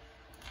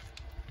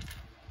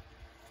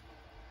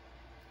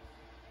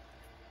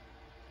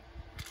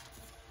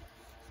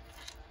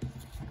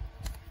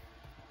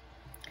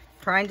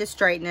 Trying to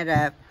straighten it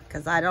up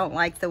because I don't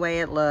like the way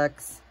it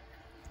looks.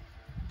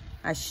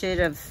 I should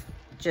have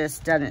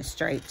just done it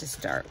straight to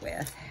start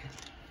with.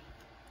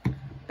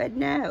 But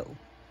no,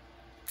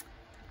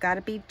 got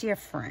to be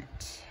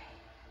different.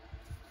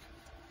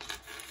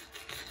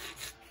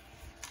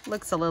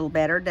 Looks a little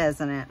better,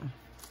 doesn't it?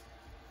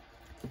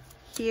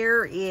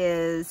 Here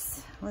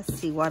is, let's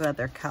see what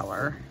other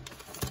color.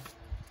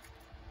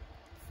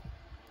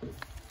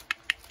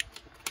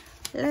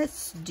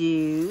 Let's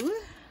do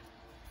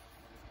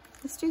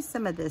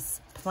some of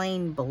this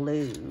plain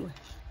blue,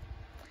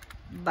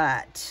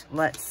 but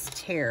let's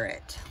tear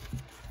it.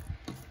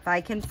 If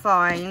I can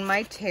find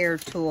my tear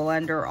tool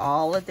under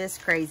all of this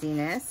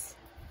craziness.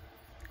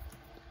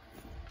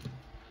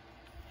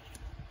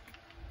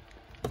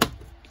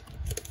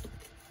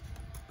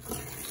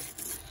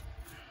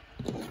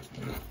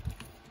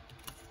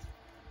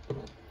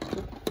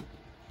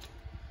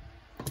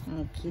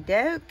 Okie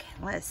doke,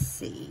 let's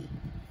see.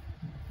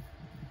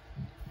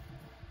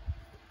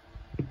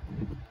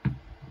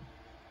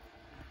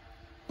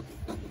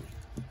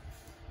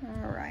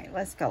 All right,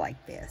 let's go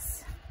like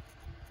this.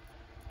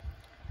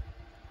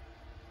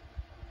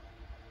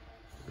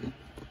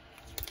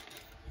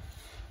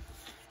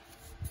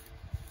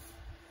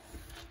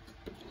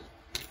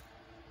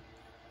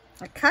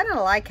 I kind of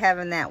like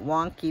having that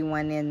wonky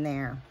one in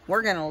there.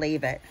 We're gonna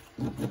leave it.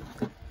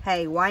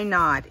 Hey, why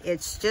not?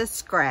 It's just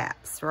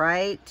scraps,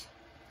 right?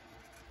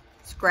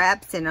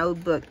 Scraps and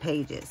old book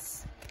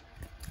pages.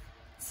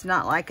 It's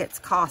not like it's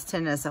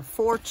costing us a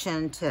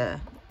fortune to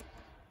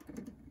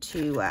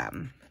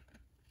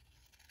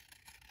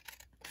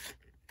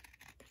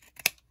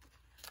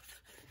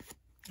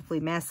if we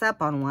mess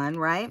up on one,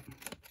 right?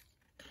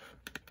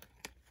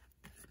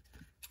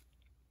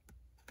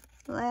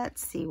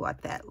 Let's see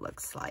what that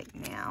looks like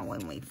now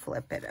when we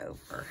flip it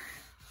over.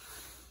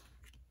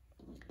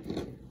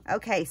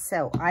 Okay,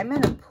 so I'm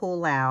going to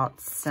pull out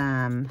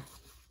some,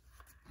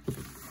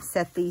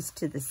 set these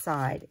to the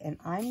side, and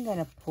I'm going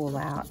to pull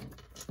out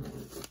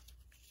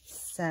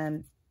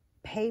some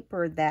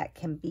paper that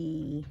can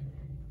be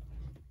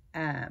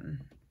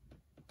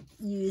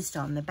used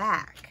on the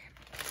back.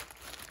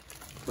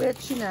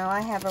 Which, you know,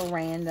 I have a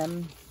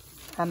random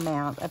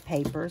amount of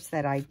papers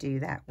that I do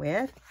that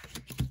with.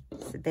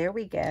 So there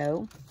we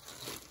go.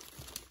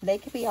 They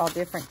could be all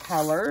different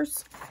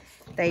colors.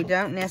 They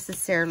don't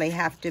necessarily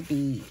have to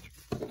be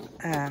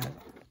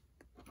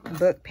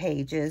book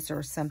pages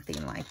or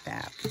something like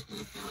that.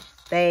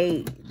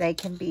 They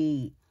can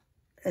be,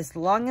 as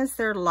long as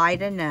they're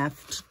light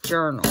enough to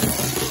journal.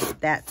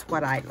 That's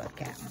what I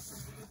look at.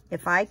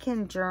 If I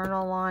can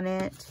journal on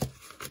it,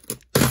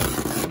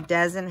 it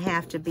doesn't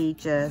have to be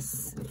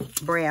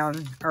just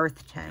brown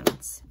earth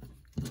tones.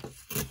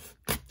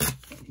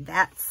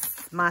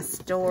 That's my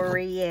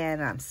story,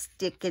 and I'm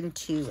sticking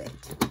to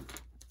it.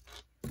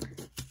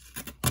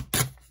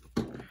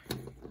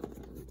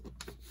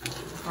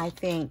 I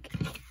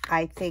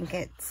think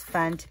it's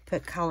fun to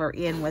put color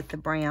in with the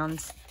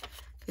browns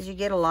because you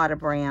get a lot of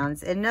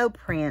browns and no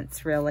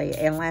prints really,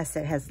 unless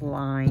it has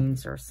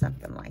lines or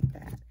something like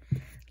that.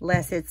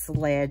 Unless it's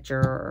ledger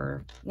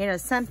or, you know,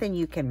 something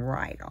you can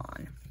write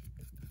on.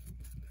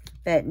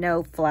 But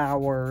no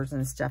flowers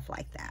and stuff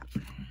like that.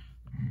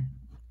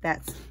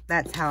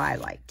 That's how I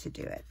like to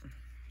do it.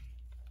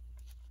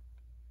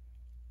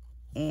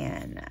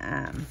 And,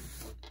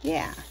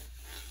 yeah.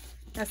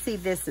 Now, see,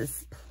 this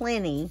is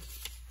plenty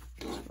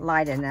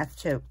light enough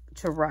to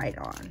write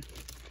on.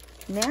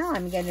 Now,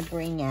 I'm going to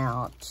bring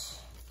out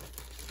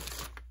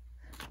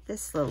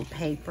this little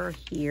paper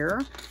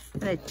here. I'm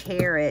going to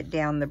tear it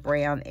down the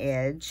brown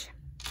edge.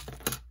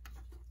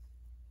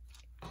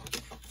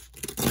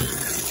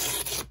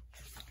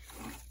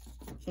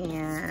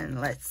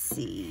 And let's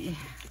see.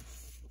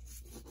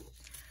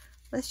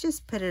 Let's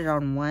just put it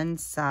on one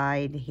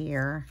side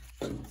here.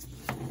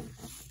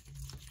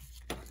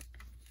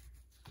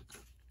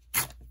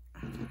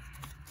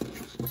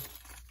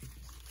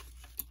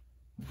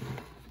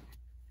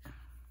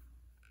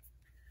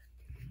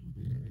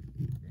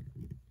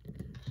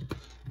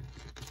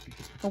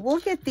 We'll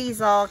get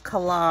these all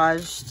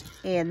collaged,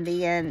 and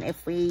then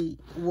if we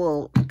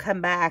will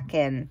come back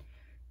and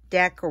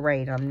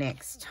decorate them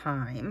next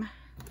time.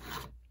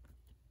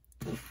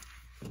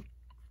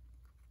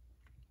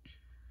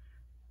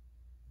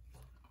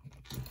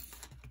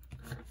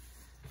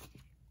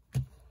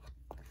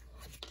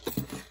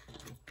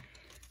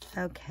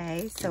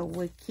 Okay, so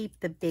we'll keep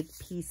the big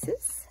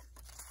pieces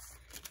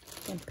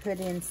and put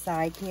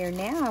inside here.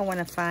 Now I want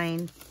to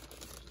find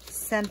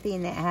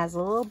something that has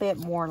a little bit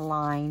more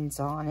lines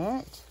on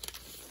it.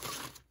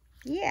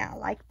 Yeah,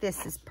 like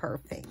this is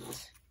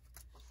perfect.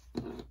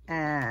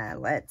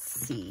 Let's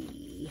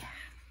see.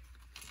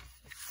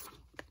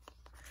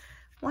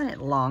 Want it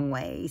long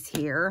ways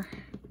here.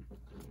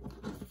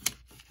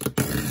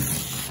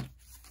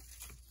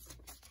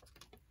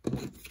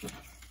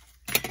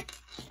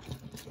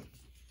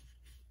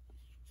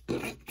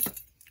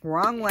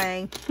 Wrong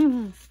way.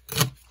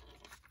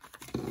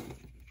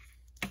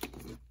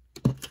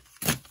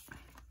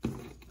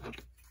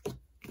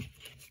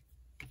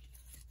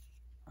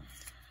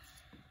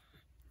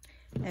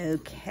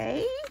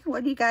 Okay, what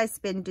have you guys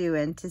been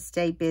doing to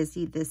stay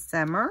busy this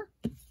summer?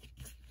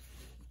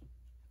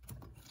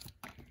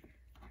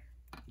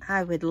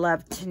 I would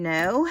love to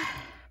know.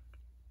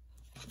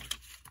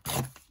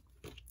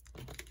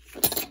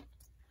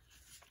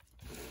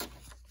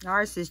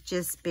 Ours has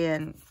just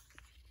been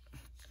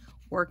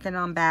working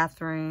on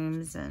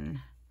bathrooms and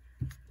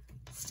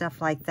stuff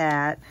like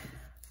that.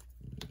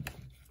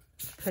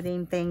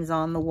 Putting things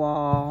on the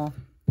wall.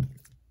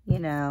 You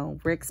know,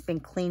 Rick's been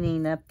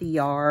cleaning up the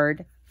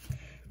yard.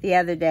 The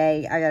other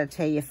day, I gotta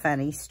tell you a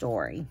funny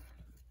story.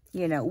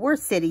 You know, we're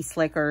city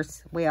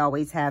slickers. We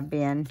always have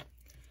been.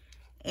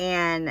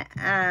 And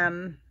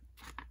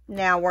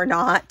now we're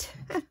not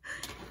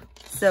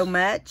so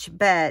much.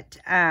 But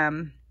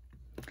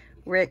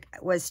Rick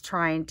was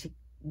trying to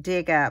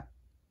dig up.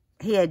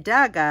 He had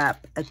dug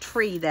up a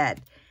tree that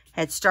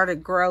had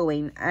started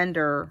growing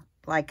under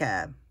like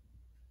a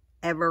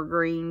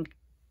evergreen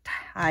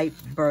type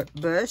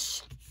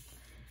bush.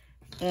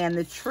 And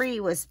the tree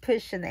was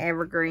pushing the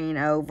evergreen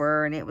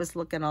over, and it was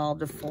looking all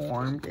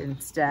deformed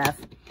and stuff.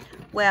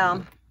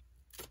 Well,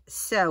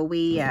 so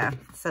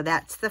so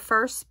that's the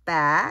first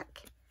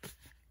back.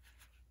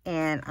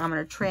 And I'm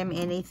going to trim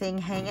anything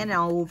hanging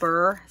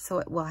over so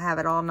it will have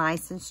it all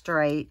nice and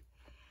straight.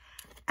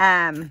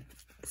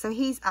 So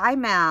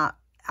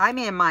I'm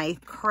in my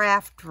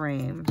craft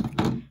room,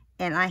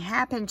 and I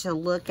happen to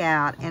look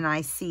out and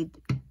I see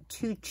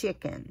 2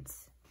 chickens.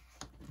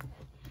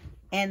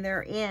 And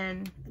they're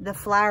in the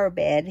flower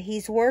bed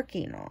he's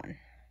working on.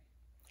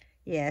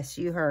 Yes,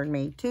 you heard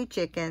me. 2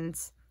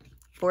 chickens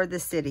for the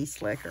city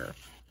slicker.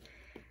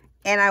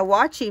 And I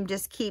watch him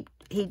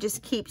he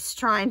just keeps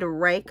trying to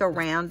rake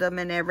around them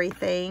and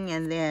everything.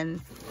 And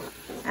then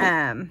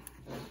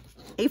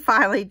he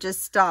finally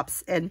just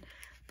stops and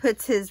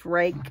puts his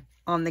rake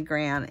on the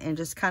ground and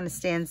just kind of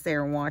stands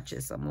there and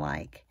watches them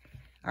like,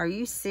 are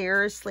you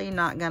seriously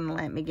not going to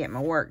let me get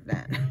my work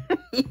done?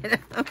 You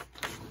know?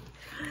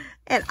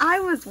 And I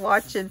was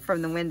watching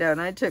from the window,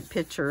 and I took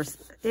pictures.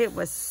 It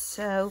was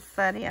so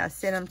funny. I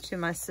sent them to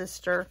my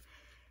sister.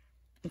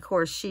 Of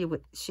course,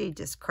 she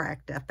just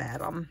cracked up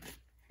at them.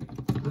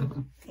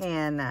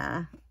 And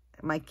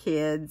my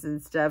kids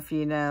and stuff,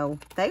 you know,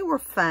 they were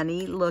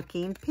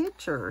funny-looking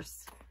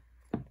pictures.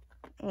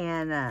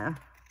 And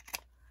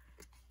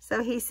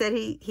so he said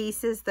he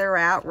says they're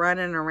out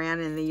running around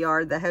in the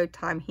yard the whole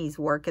time he's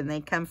working. They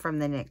come from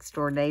the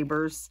next-door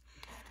neighbors.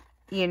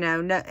 You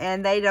know,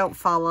 and they don't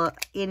follow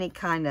any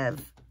kind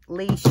of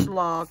leash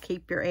law.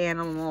 Keep your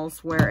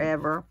animals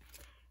wherever.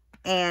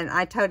 And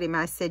I told him,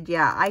 I said,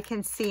 yeah, I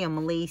can see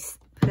them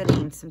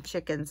putting some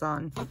chickens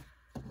on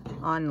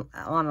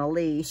a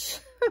leash.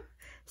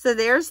 So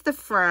there's the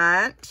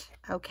front,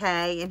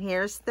 okay, and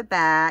here's the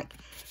back.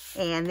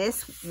 And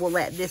this will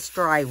let this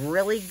dry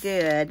really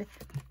good.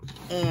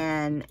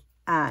 And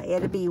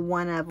it'll be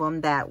one of them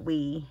that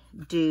we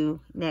do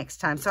next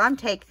time. So I'm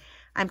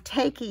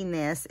taking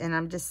this and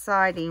I'm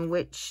deciding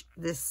which,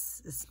 this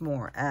is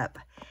more up,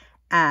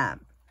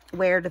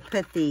 where to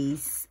put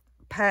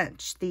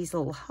punch these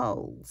little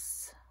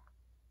holes.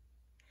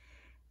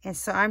 And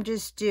so I'm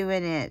just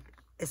doing it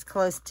as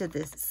close to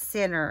the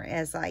center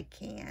as I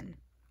can.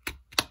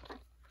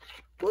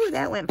 Ooh,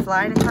 that went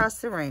flying across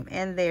the room.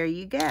 And there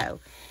you go.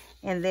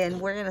 And then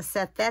we're going to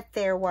set that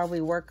there while we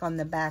work on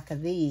the back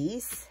of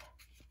these.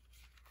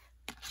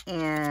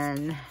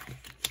 And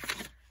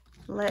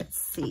let's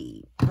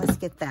see. Let's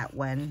get that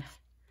one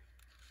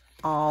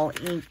all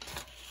inked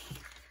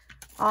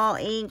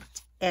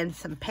and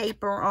some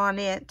paper on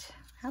it.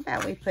 How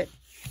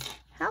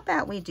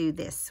about we do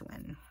this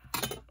one?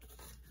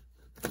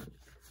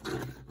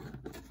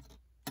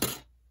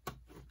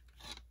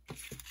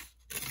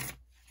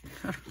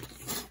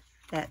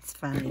 That's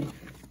funny.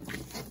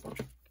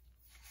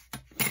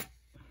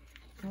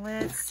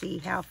 Let's see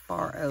how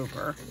far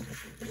over.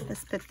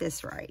 Let's put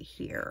this right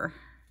here.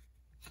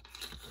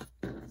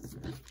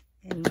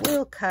 And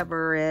we'll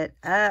cover it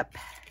up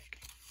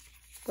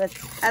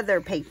with other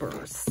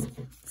papers.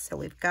 So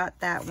we've got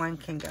that one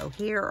can go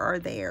here or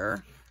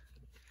there.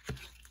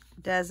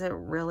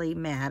 Doesn't really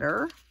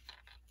matter.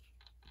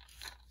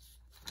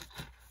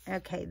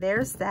 Okay,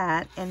 there's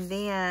that. And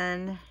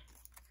then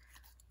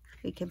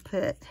we can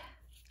put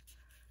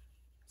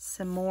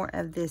some more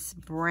of this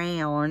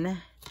brown,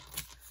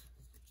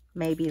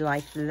 maybe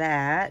like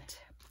that.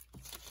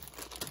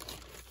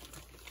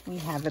 We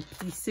have a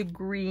piece of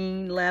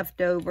green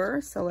left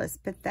over, so let's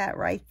put that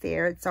right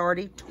there. It's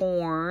already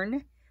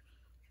torn.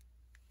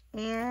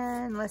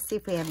 And let's see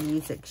if we have a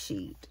music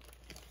sheet.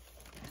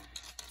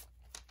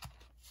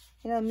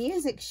 You know,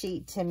 music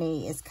sheet to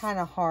me is kind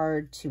of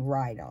hard to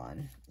write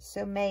on,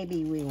 so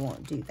maybe we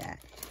won't do that.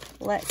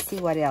 Let's see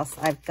what else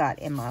I've got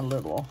in my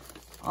little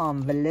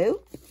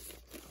envelope.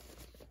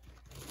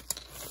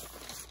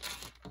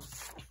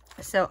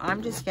 So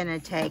I'm just going to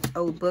take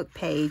old book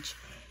page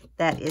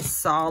that is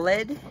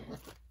solid,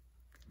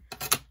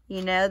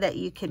 you know, that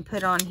you can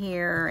put on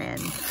here,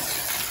 and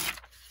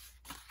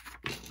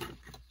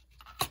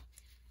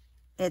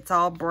it's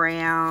all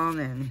brown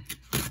and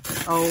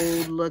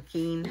old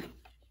looking.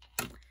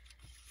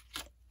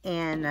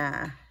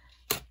 and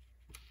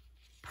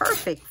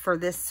perfect for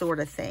this sort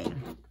of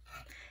thing.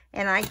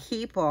 And I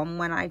keep them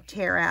when I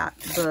tear out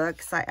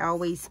books. I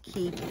always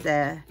keep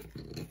the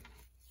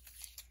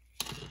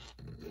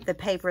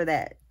paper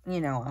that,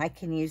 you know, I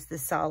can use the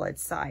solid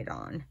side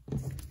on.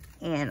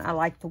 And I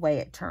like the way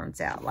it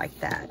turns out like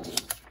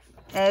that.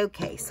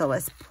 Okay, so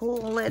let's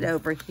pull it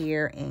over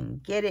here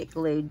and get it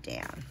glued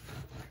down.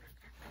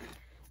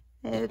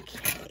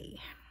 Okay.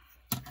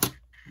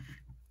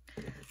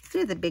 Let's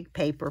do the big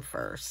paper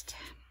first.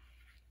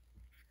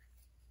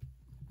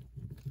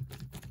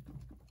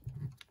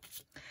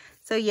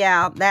 So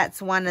yeah,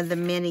 that's one of the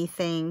many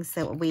things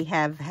that we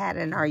have had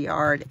in our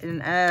yard.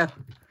 And I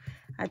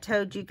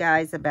told you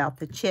guys about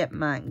the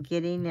chipmunk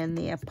getting in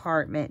the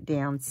apartment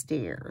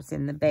downstairs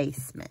in the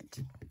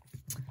basement.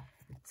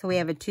 So we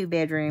have a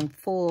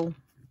full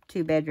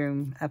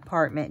two-bedroom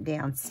apartment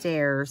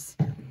downstairs.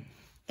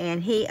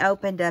 And he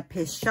opened up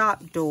his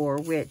shop door,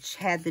 which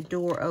had the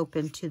door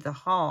open to the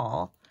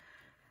hall,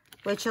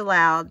 which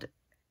allowed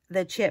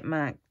the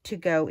chipmunk to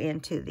go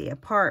into the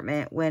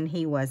apartment when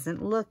he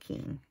wasn't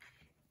looking.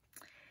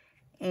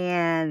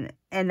 And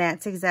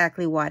that's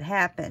exactly what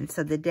happened.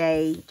 So the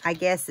day, I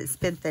guess it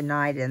spent the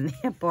night in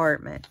the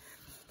apartment.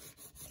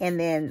 And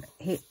then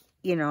he,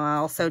 you know, I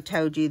also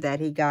told you that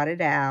he got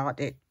it out.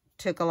 It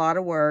took a lot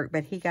of work,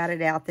 but he got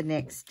it out the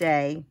next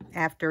day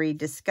after he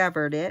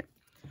discovered it.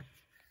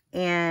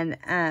 And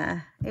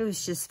it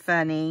was just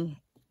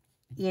funny.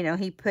 You know,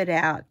 he put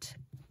out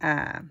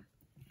some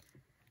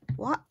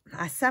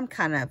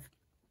kind of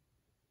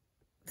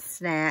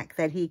snack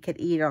that he could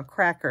eat on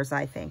crackers,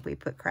 I think. We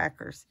put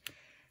crackers.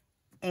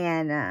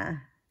 And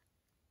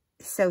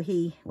so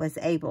he was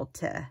able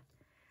to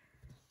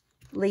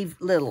leave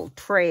little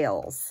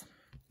trails.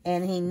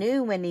 And he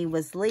knew when he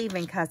was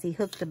leaving because he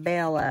hooked a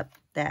bell up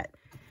that,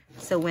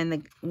 so when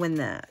the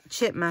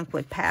chipmunk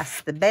would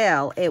pass the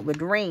bell, it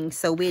would ring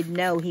so we'd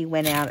know he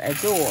went out a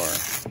door.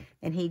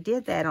 And he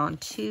did that on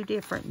 2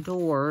 different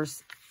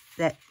doors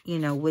that, you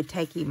know, would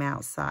take him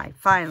outside.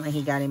 Finally,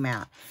 he got him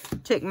out.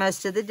 Took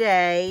most of the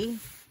day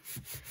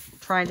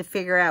trying to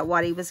figure out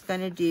what he was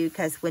going to do,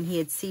 because when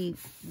he'd see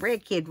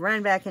Rick, he'd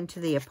run back into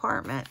the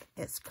apartment.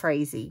 It's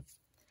crazy.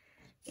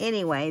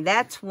 Anyway,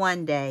 that's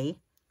one day.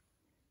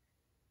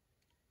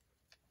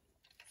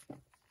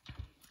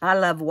 I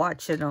love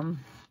watching them.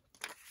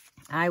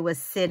 I was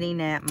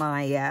sitting at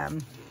my,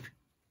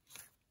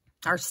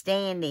 or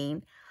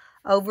standing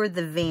over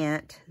the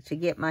vent to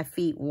get my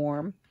feet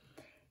warm.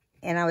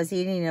 And I was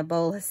eating a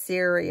bowl of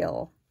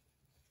cereal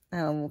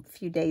a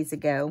few days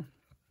ago.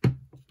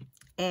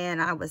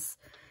 And I was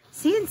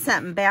seeing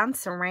something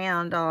bounce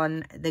around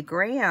on the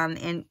ground.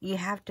 And you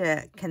have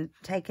to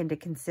take into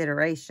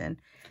consideration,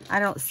 I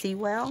don't see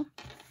well.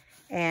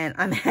 And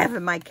I'm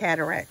having my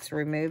cataracts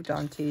removed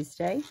on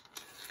Tuesday.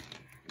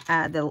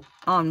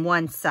 On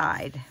one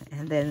side,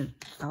 and then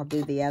I'll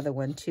do the other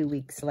one 2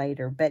 weeks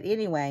later. But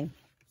anyway,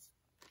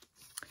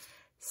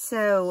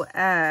 so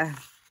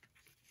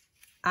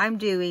I'm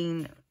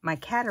doing my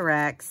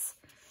cataracts,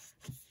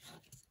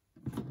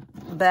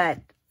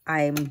 but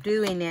I'm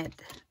doing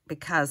it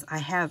because I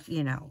have,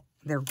 you know,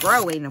 they're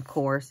growing, of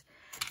course,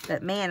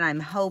 but man,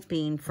 I'm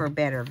hoping for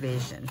better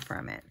vision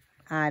from it.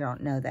 I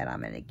don't know that I'm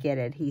going to get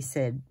it. He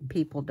said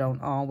people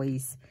don't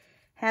always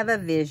have a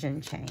vision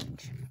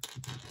change.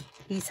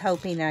 He's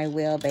hoping I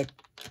will, but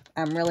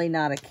I'm really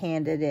not a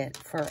candidate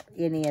for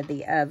any of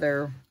the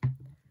other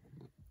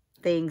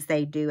things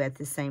they do at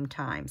the same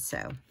time.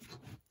 So,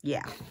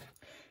 yeah.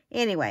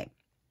 Anyway,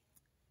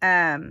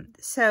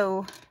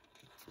 so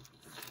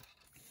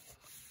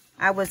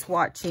I was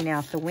watching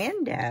out the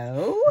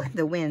window,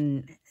 the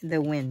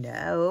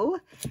window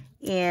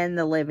in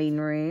the living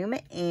room,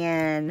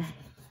 and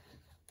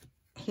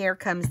here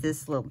comes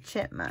this little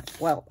chipmunk.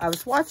 Well, I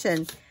was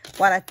watching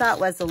what I thought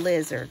was a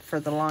lizard for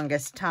the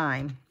longest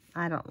time.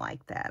 I don't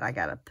like that. I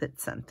got to put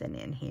something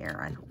in here.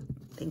 I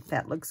don't think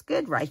that looks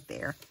good right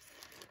there.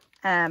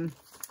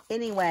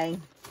 Anyway,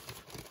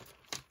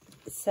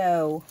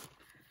 so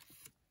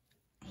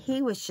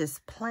he was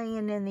just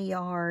playing in the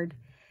yard,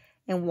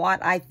 and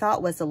what I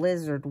thought was a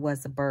lizard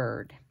was a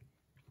bird.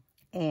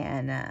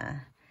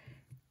 And,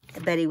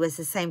 but he was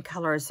the same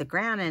color as the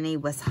ground, and he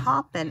was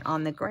hopping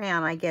on the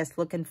ground, I guess,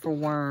 looking for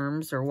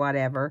worms or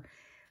whatever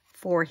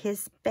for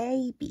his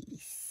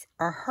babies,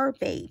 or her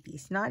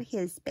babies, not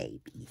his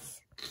babies.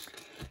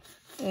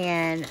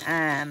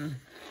 And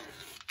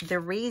the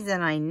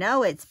reason I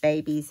know it's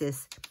babies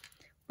is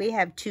we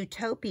have 2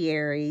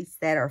 topiaries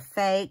that are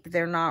fake.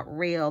 They're not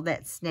real.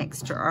 That's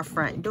next to our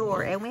front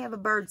door, and we have a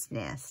bird's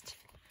nest.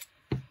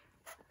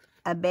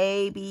 A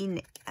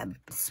baby, a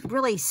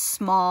really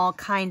small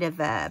kind of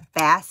a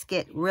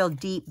basket, real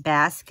deep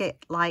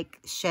basket-like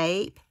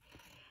shape.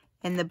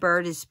 And the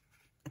bird is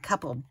a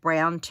couple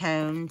brown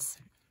tones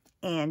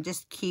and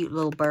just cute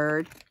little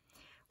bird.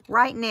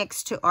 Right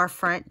next to our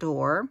front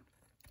door.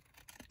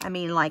 I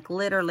mean, like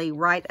literally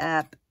right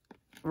up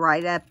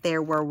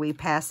there where we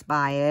pass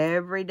by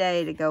every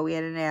day to go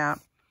in and out.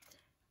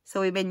 So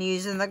we've been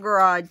using the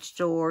garage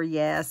door.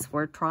 Yes,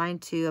 we're trying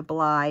to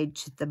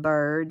oblige the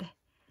bird.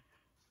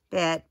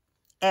 But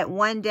at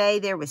one day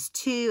there was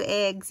 2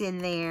 eggs in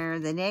there.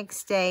 The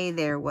next day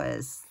there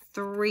was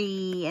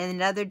 3. And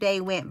another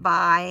day went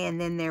by and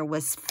then there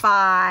was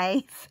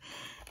 5.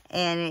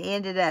 And it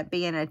ended up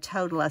being a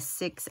total of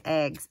 6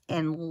 eggs.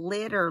 And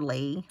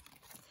literally,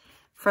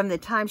 from the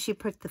time she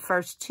put the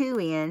first 2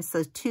 in,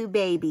 so 2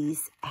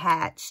 babies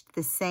hatched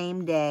the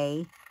same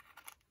day.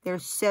 They're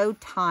so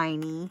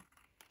tiny.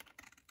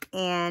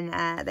 And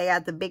they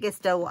got the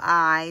biggest old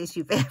eyes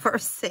you've ever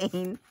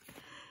seen.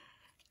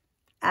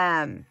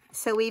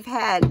 So we've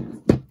had,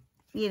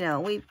 you know,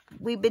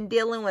 we've been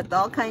dealing with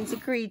all kinds of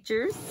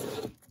creatures,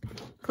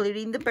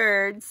 including the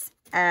birds.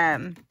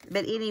 But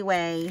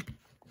anyway,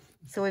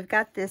 so we've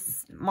got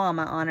this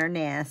mama on her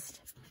nest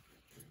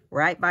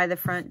right by the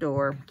front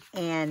door.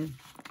 And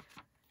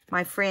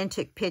my friend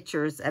took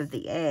pictures of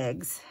the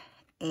eggs.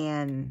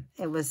 And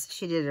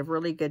she did a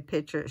really good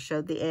picture. It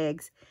showed the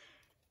eggs.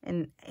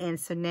 And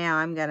so now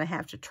I'm going to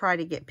have to try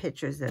to get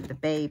pictures of the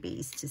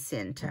babies to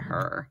send to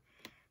her.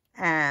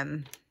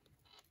 But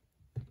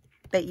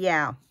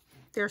yeah,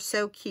 they're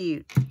so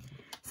cute.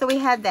 So we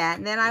had that.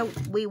 And then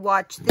we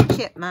watched the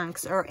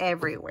chipmunks are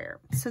everywhere.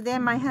 So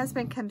then my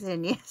husband comes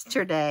in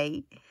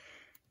yesterday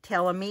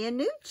telling me a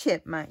new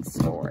chipmunk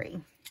story.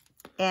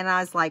 And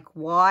I was like,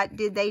 what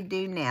did they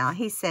do now?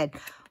 He said,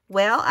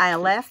 well, I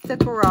left the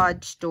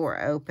garage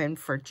door open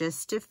for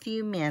just a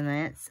few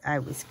minutes. I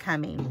was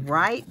coming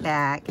right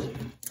back.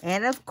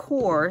 And of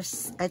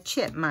course, a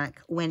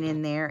chipmunk went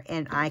in there.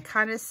 And I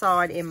kind of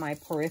saw it in my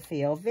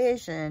peripheral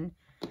vision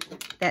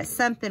that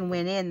something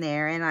went in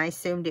there. And I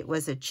assumed it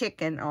was a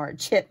chicken or a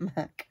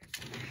chipmunk.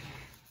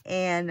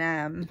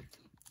 And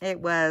it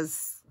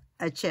was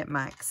a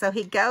chipmunk. So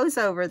he goes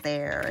over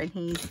there and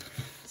he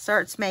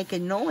starts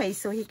making noise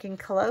so he can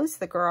close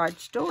the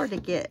garage door to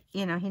get,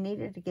 you know, he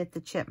needed to get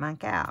the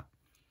chipmunk out.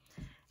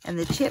 And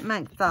the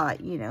chipmunk thought,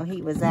 you know,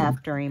 he was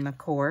after him, of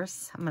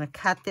course. I'm going to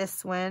cut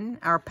this one,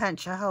 or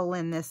punch a hole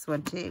in this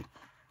one too,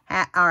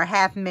 or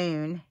half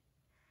moon.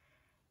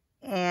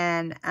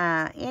 And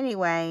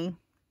anyway,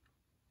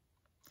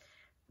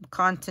 I'm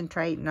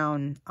concentrating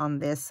on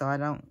this so I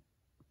don't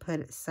put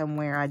it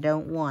somewhere I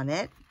don't want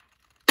it.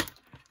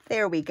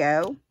 There we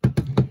go.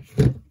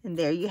 And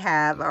there you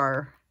have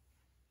our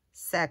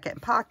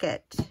second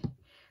pocket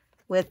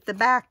with the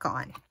back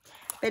on.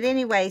 But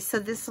anyway, so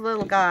this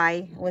little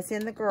guy was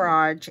in the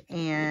garage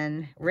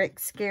and Rick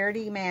scared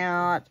him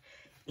out.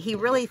 He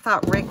really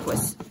thought Rick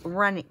was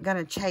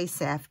gonna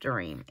chase after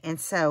him. And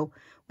so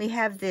we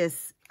have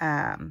this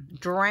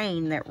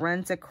drain that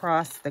runs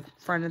across the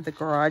front of the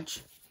garage.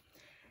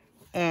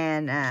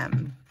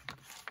 And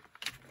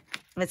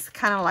it's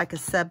kind of like a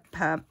sub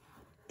pump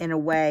in a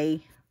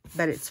way,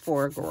 but it's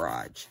for a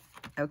garage.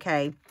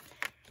 Okay.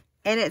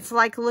 And it's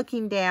like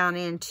looking down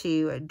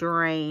into a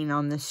drain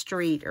on the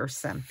street or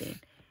something.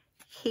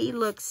 He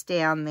looks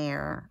down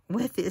there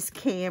with his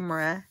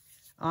camera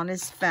on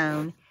his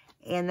phone.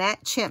 And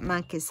that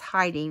chipmunk is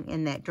hiding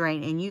in that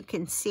drain. And you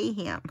can see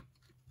him.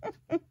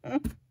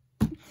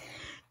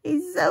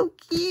 He's so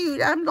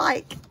cute. I'm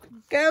like,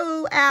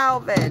 go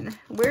Alvin.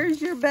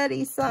 Where's your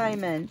buddy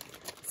Simon?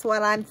 That's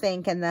what I'm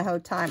thinking the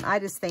whole time. I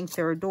just think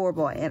they're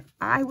adorable. And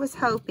I was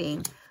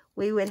hoping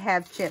we would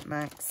have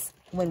chipmunks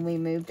when we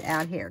moved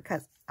out here,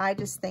 because I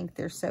just think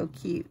they're so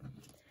cute.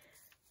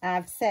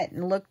 I've sat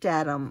and looked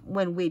at them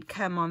when we'd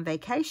come on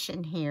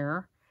vacation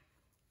here.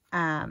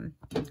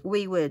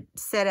 We would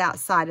sit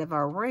outside of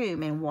our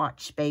room and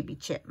watch baby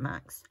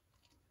chipmunks.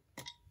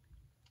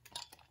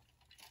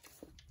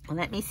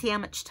 Let me see how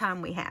much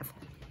time we have.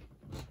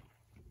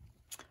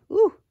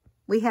 Ooh,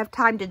 we have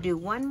time to do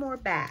one more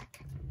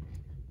back.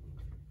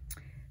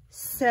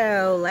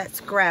 So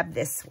let's grab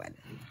this one.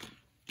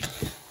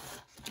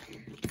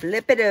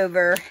 Flip it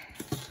over,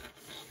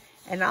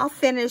 and I'll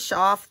finish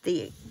off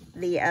the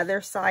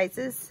other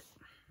sizes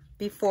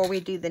before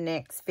we do the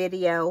next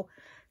video.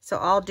 So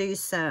I'll do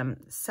some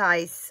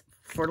size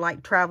for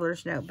like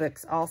traveler's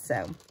notebooks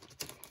also,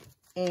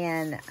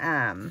 and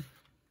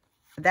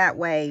that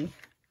way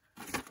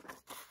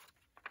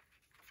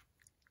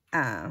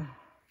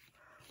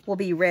we'll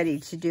be ready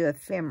to do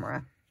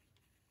ephemera.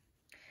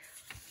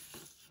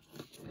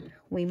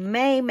 We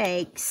may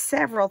make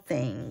several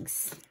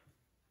things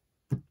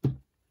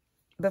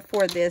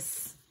before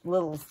this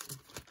little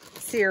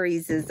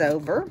series is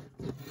over.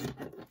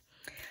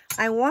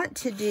 I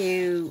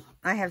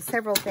have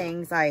several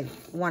things I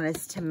want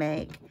us to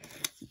make.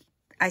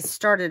 I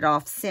started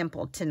off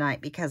simple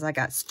tonight because I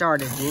got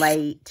started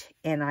late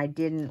and I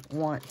didn't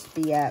want to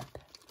be up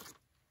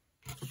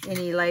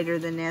any later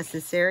than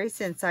necessary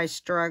since I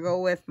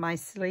struggle with my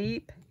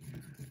sleep.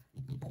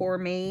 Poor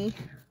me.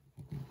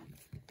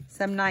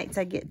 Some nights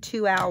I get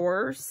 2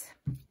 hours.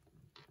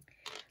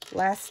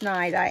 Last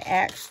night, I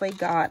actually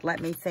got, let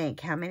me think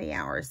how many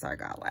hours I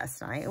got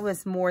last night. It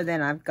was more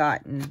than I've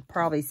gotten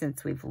probably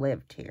since we've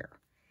lived here.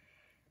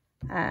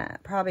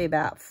 Probably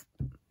about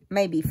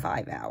maybe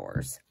 5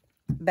 hours.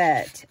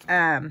 But,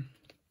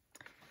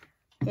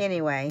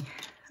 anyway,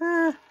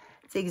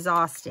 It's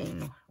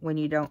exhausting when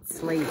you don't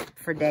sleep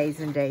for days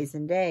and days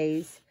and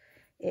days.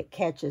 It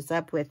catches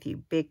up with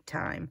you big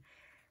time.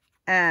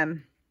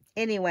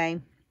 Anyway,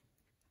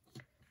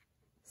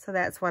 so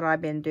that's what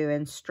I've been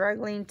doing,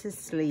 struggling to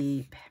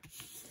sleep.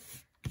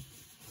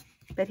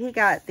 But he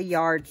got the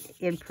yard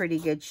in pretty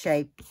good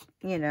shape.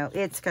 You know,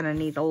 it's going to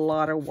need a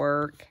lot of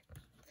work.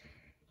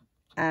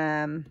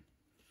 And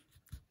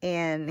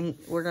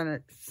we're going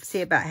to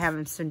see about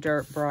having some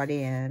dirt brought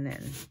in.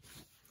 And,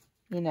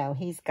 you know,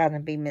 he's going to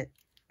be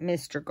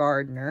Mr.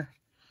 Gardener.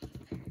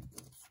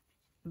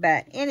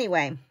 But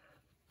anyway,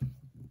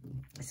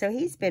 so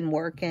he's been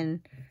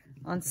working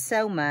on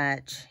so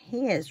much.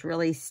 He has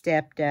really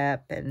stepped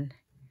up and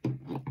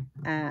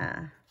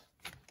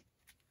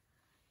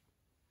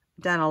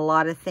done a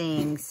lot of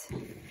things.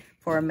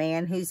 For a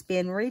man who's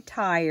been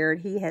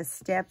retired, he has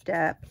stepped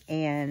up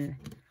and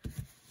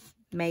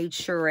made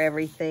sure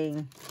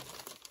everything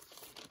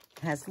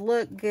has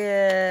looked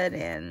good.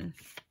 And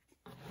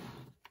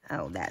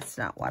oh, that's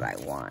not what I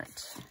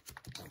want.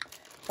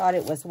 Thought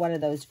it was one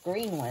of those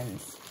green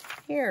ones.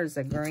 Here's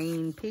a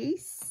green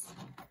piece.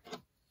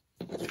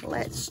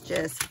 Let's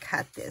just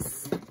cut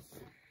this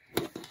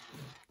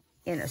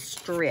in a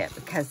strip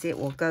because it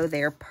will go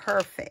there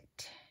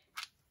perfect.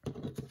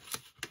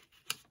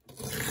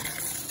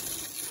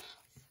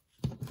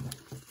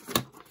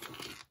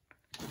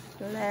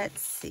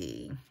 Let's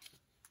see.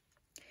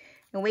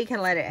 And we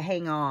can let it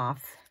hang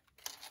off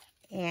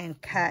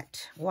and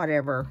cut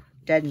whatever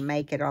doesn't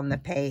make it on the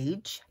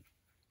page.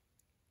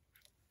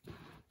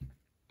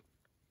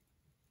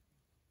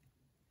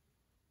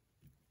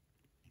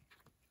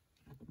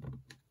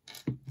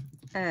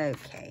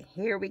 Okay,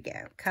 here we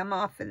go. Come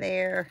off of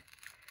there.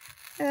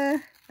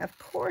 Of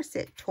course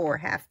it tore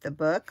half the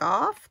book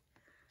off.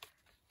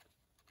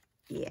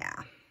 Yeah,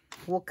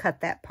 we'll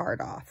cut that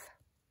part off.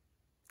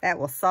 That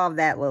will solve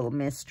that little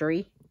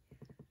mystery.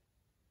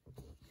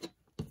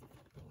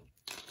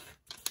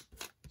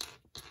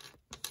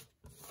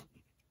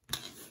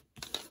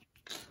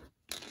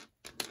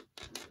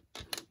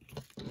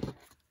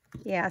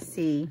 Yeah,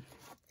 see,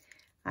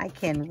 I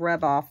can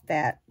rub off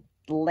that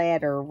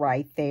letter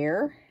right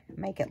there,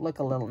 make it look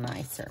a little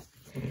nicer.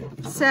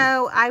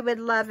 So I would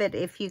love it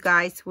if you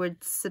guys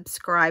would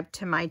subscribe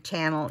to my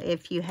channel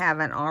if you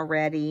haven't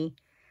already.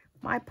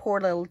 My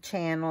poor little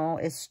channel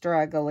is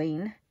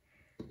struggling.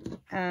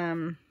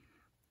 I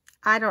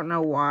don't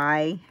know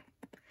why.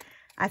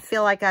 I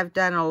feel like I've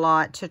done a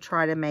lot to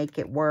try to make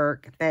it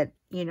work, but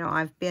you know,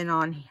 I've been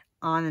on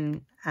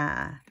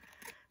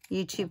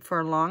YouTube for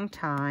a long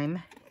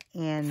time,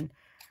 and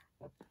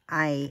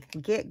I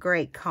get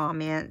great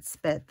comments,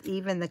 but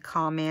even the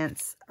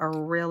comments are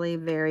really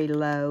very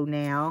low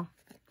now.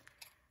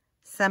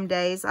 Some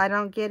days I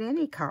don't get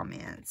any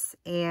comments,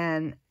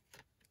 and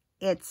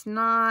it's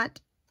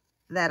not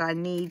that I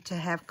need to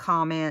have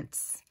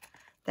comments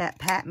that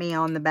pat me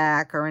on the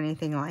back or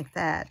anything like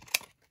that.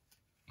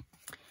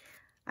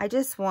 I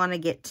just want to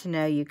get to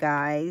know you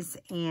guys,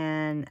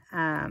 and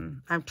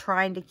I'm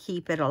trying to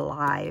keep it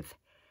alive.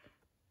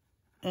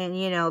 And,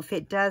 you know, if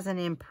it doesn't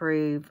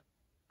improve,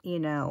 you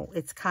know,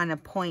 it's kind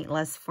of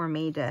pointless for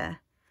me to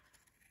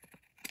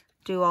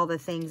do all the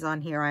things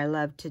on here I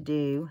love to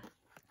do.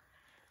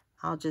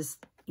 I'll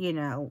just, you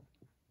know,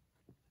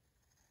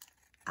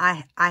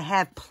 I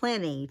have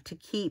plenty to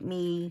keep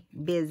me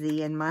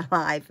busy in my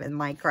life in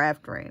my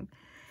craft room.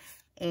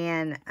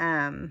 And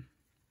I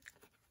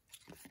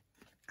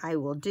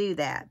will do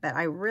that. But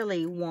I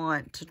really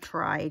want to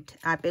try.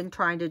 I've been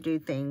trying to do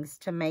things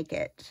to make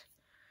it,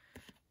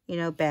 you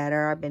know,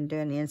 better. I've been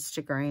doing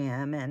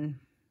Instagram and,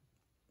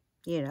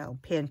 you know,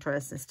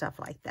 Pinterest and stuff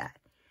like that.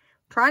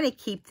 Trying to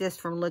keep this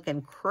from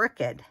looking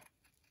crooked.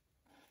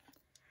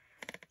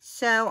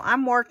 So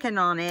I'm working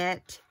on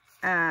it.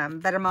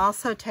 But I'm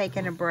also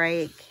taking a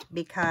break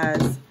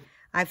because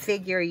I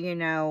figure, you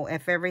know,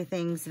 if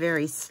everything's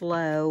very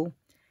slow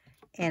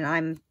and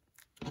I'm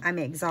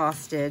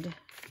exhausted,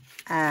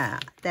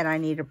 that I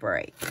need a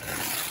break.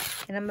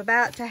 And I'm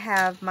about to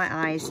have my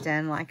eyes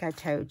done like I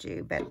told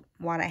you. But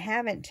what I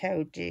haven't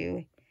told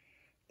you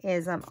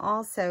is I'm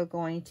also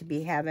going to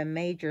be having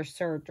major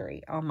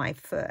surgery on my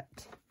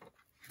foot.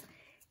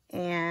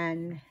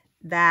 And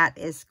that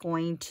is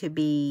going to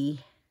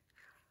be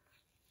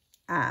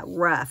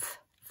rough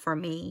for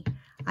me.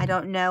 I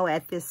don't know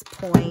at this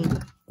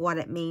point what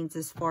it means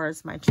as far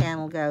as my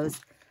channel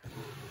goes.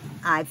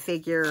 I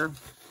figure,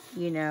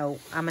 you know,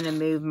 I'm going to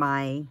move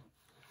my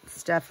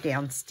stuff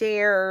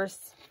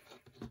downstairs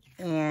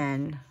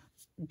and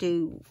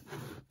do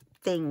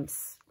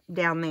things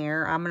down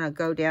there. I'm going to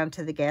go down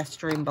to the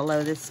guest room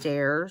below the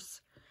stairs,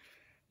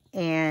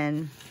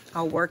 and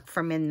I'll work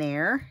from in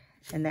there,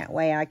 and that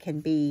way I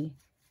can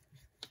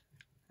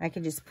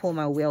just pull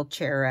my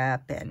wheelchair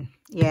up. And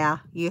yeah,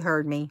 you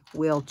heard me,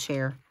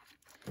 wheelchair.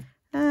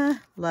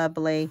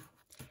 Lovely.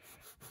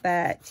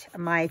 But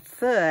my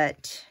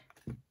foot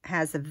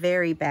has a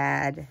very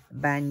bad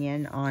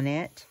bunion on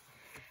it.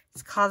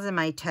 It's causing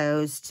my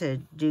toes to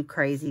do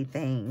crazy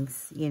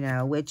things, you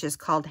know, which is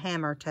called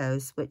hammer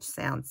toes, which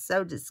sounds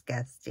so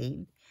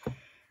disgusting.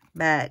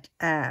 But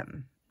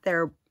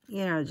they're,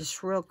 you know,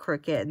 just real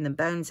crooked, and the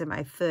bones in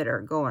my foot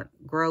are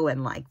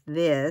growing like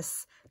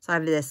this. So I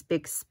have this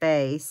big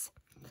space.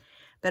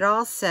 But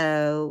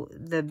also,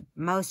 the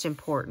most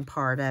important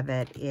part of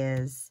it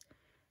is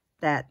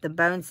that the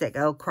bones that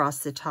go across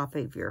the top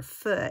of your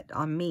foot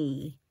on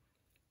me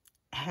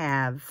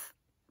have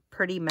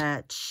pretty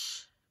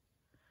much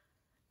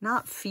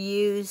not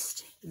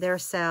fused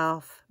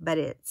theirself, but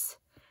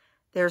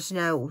there's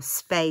no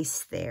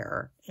space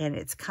there. And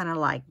it's kind of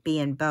like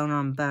being bone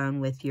on bone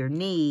with your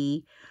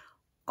knee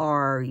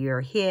or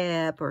your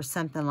hip or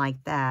something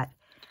like that.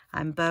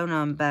 I'm bone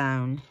on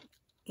bone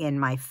in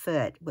my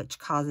foot, which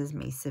causes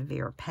me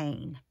severe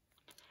pain.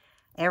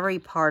 Every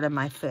part of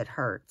my foot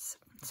hurts.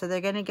 So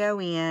they're going to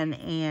go in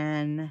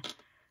and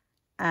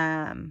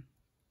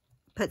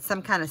put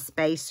some kind of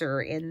spacer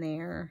in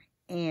there,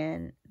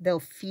 and they'll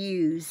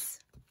fuse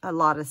a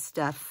lot of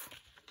stuff,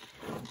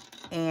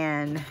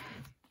 and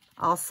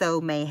also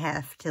may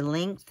have to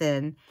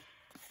lengthen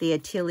the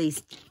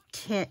Achilles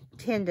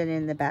tendon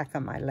in the back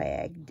of my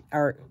leg,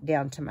 or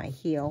down to my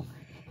heel.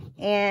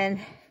 And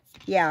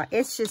yeah,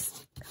 it's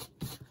just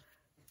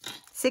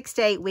 6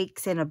 to 8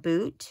 weeks in a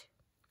boot,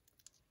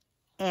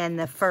 and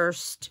the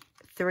first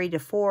 3 to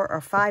 4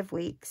 or 5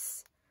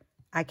 weeks,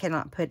 I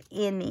cannot put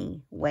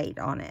any weight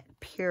on it,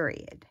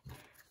 period.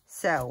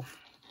 So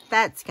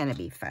that's going to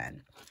be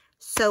fun.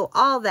 So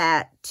all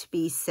that to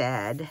be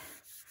said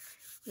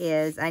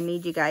is I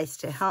need you guys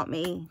to help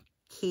me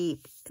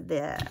keep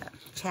the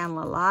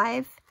channel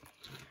alive.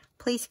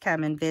 Please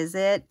come and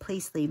visit.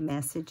 Please leave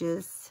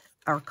messages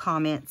or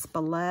comments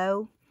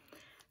below.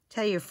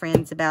 Tell your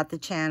friends about the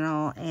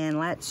channel, and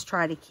let's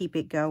try to keep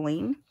it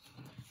going.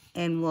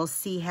 And we'll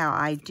see how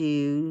I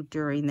do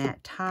during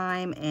that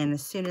time. And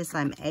as soon as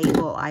I'm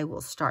able, I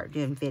will start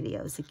doing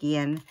videos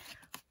again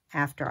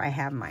after I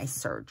have my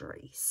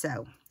surgery.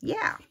 So,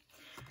 yeah.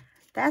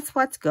 That's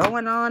what's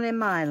going on in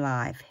my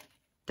life.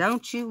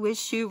 Don't you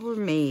wish you were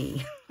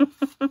me?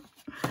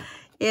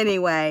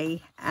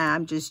 Anyway,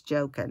 I'm just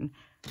joking.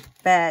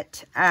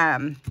 But,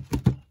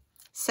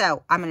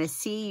 so, I'm going to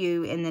see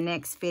you in the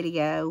next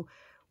video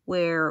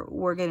where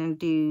we're going to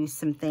do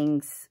some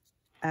things.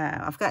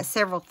 I've got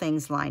several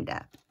things lined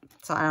up,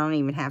 so I don't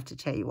even have to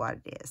tell you what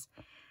it is.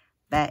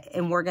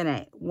 And we're going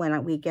to,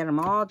 when we get them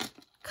all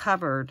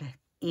covered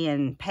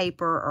in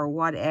paper or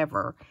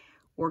whatever,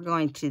 we're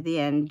going to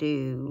then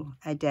do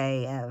a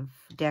day of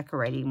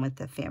decorating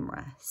with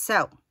ephemera.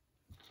 So,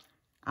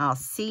 I'll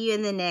see you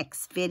in the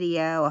next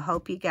video. I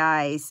hope you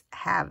guys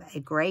have a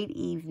great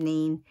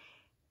evening,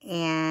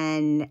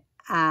 and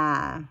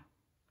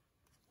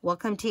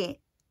welcome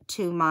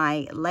to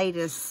my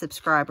latest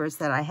subscribers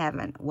that I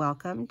haven't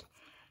welcomed.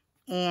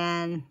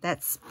 And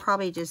that's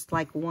probably just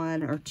like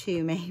 1 or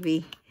 2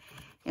 maybe.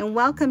 And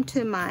welcome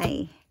to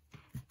my,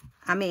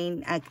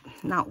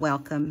 not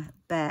welcome,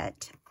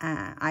 but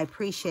I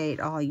appreciate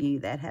all you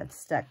that have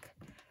stuck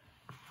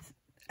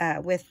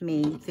with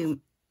me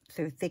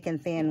through thick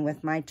and thin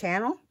with my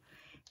channel.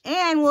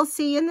 And we'll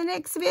see you in the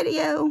next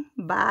video.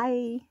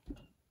 Bye.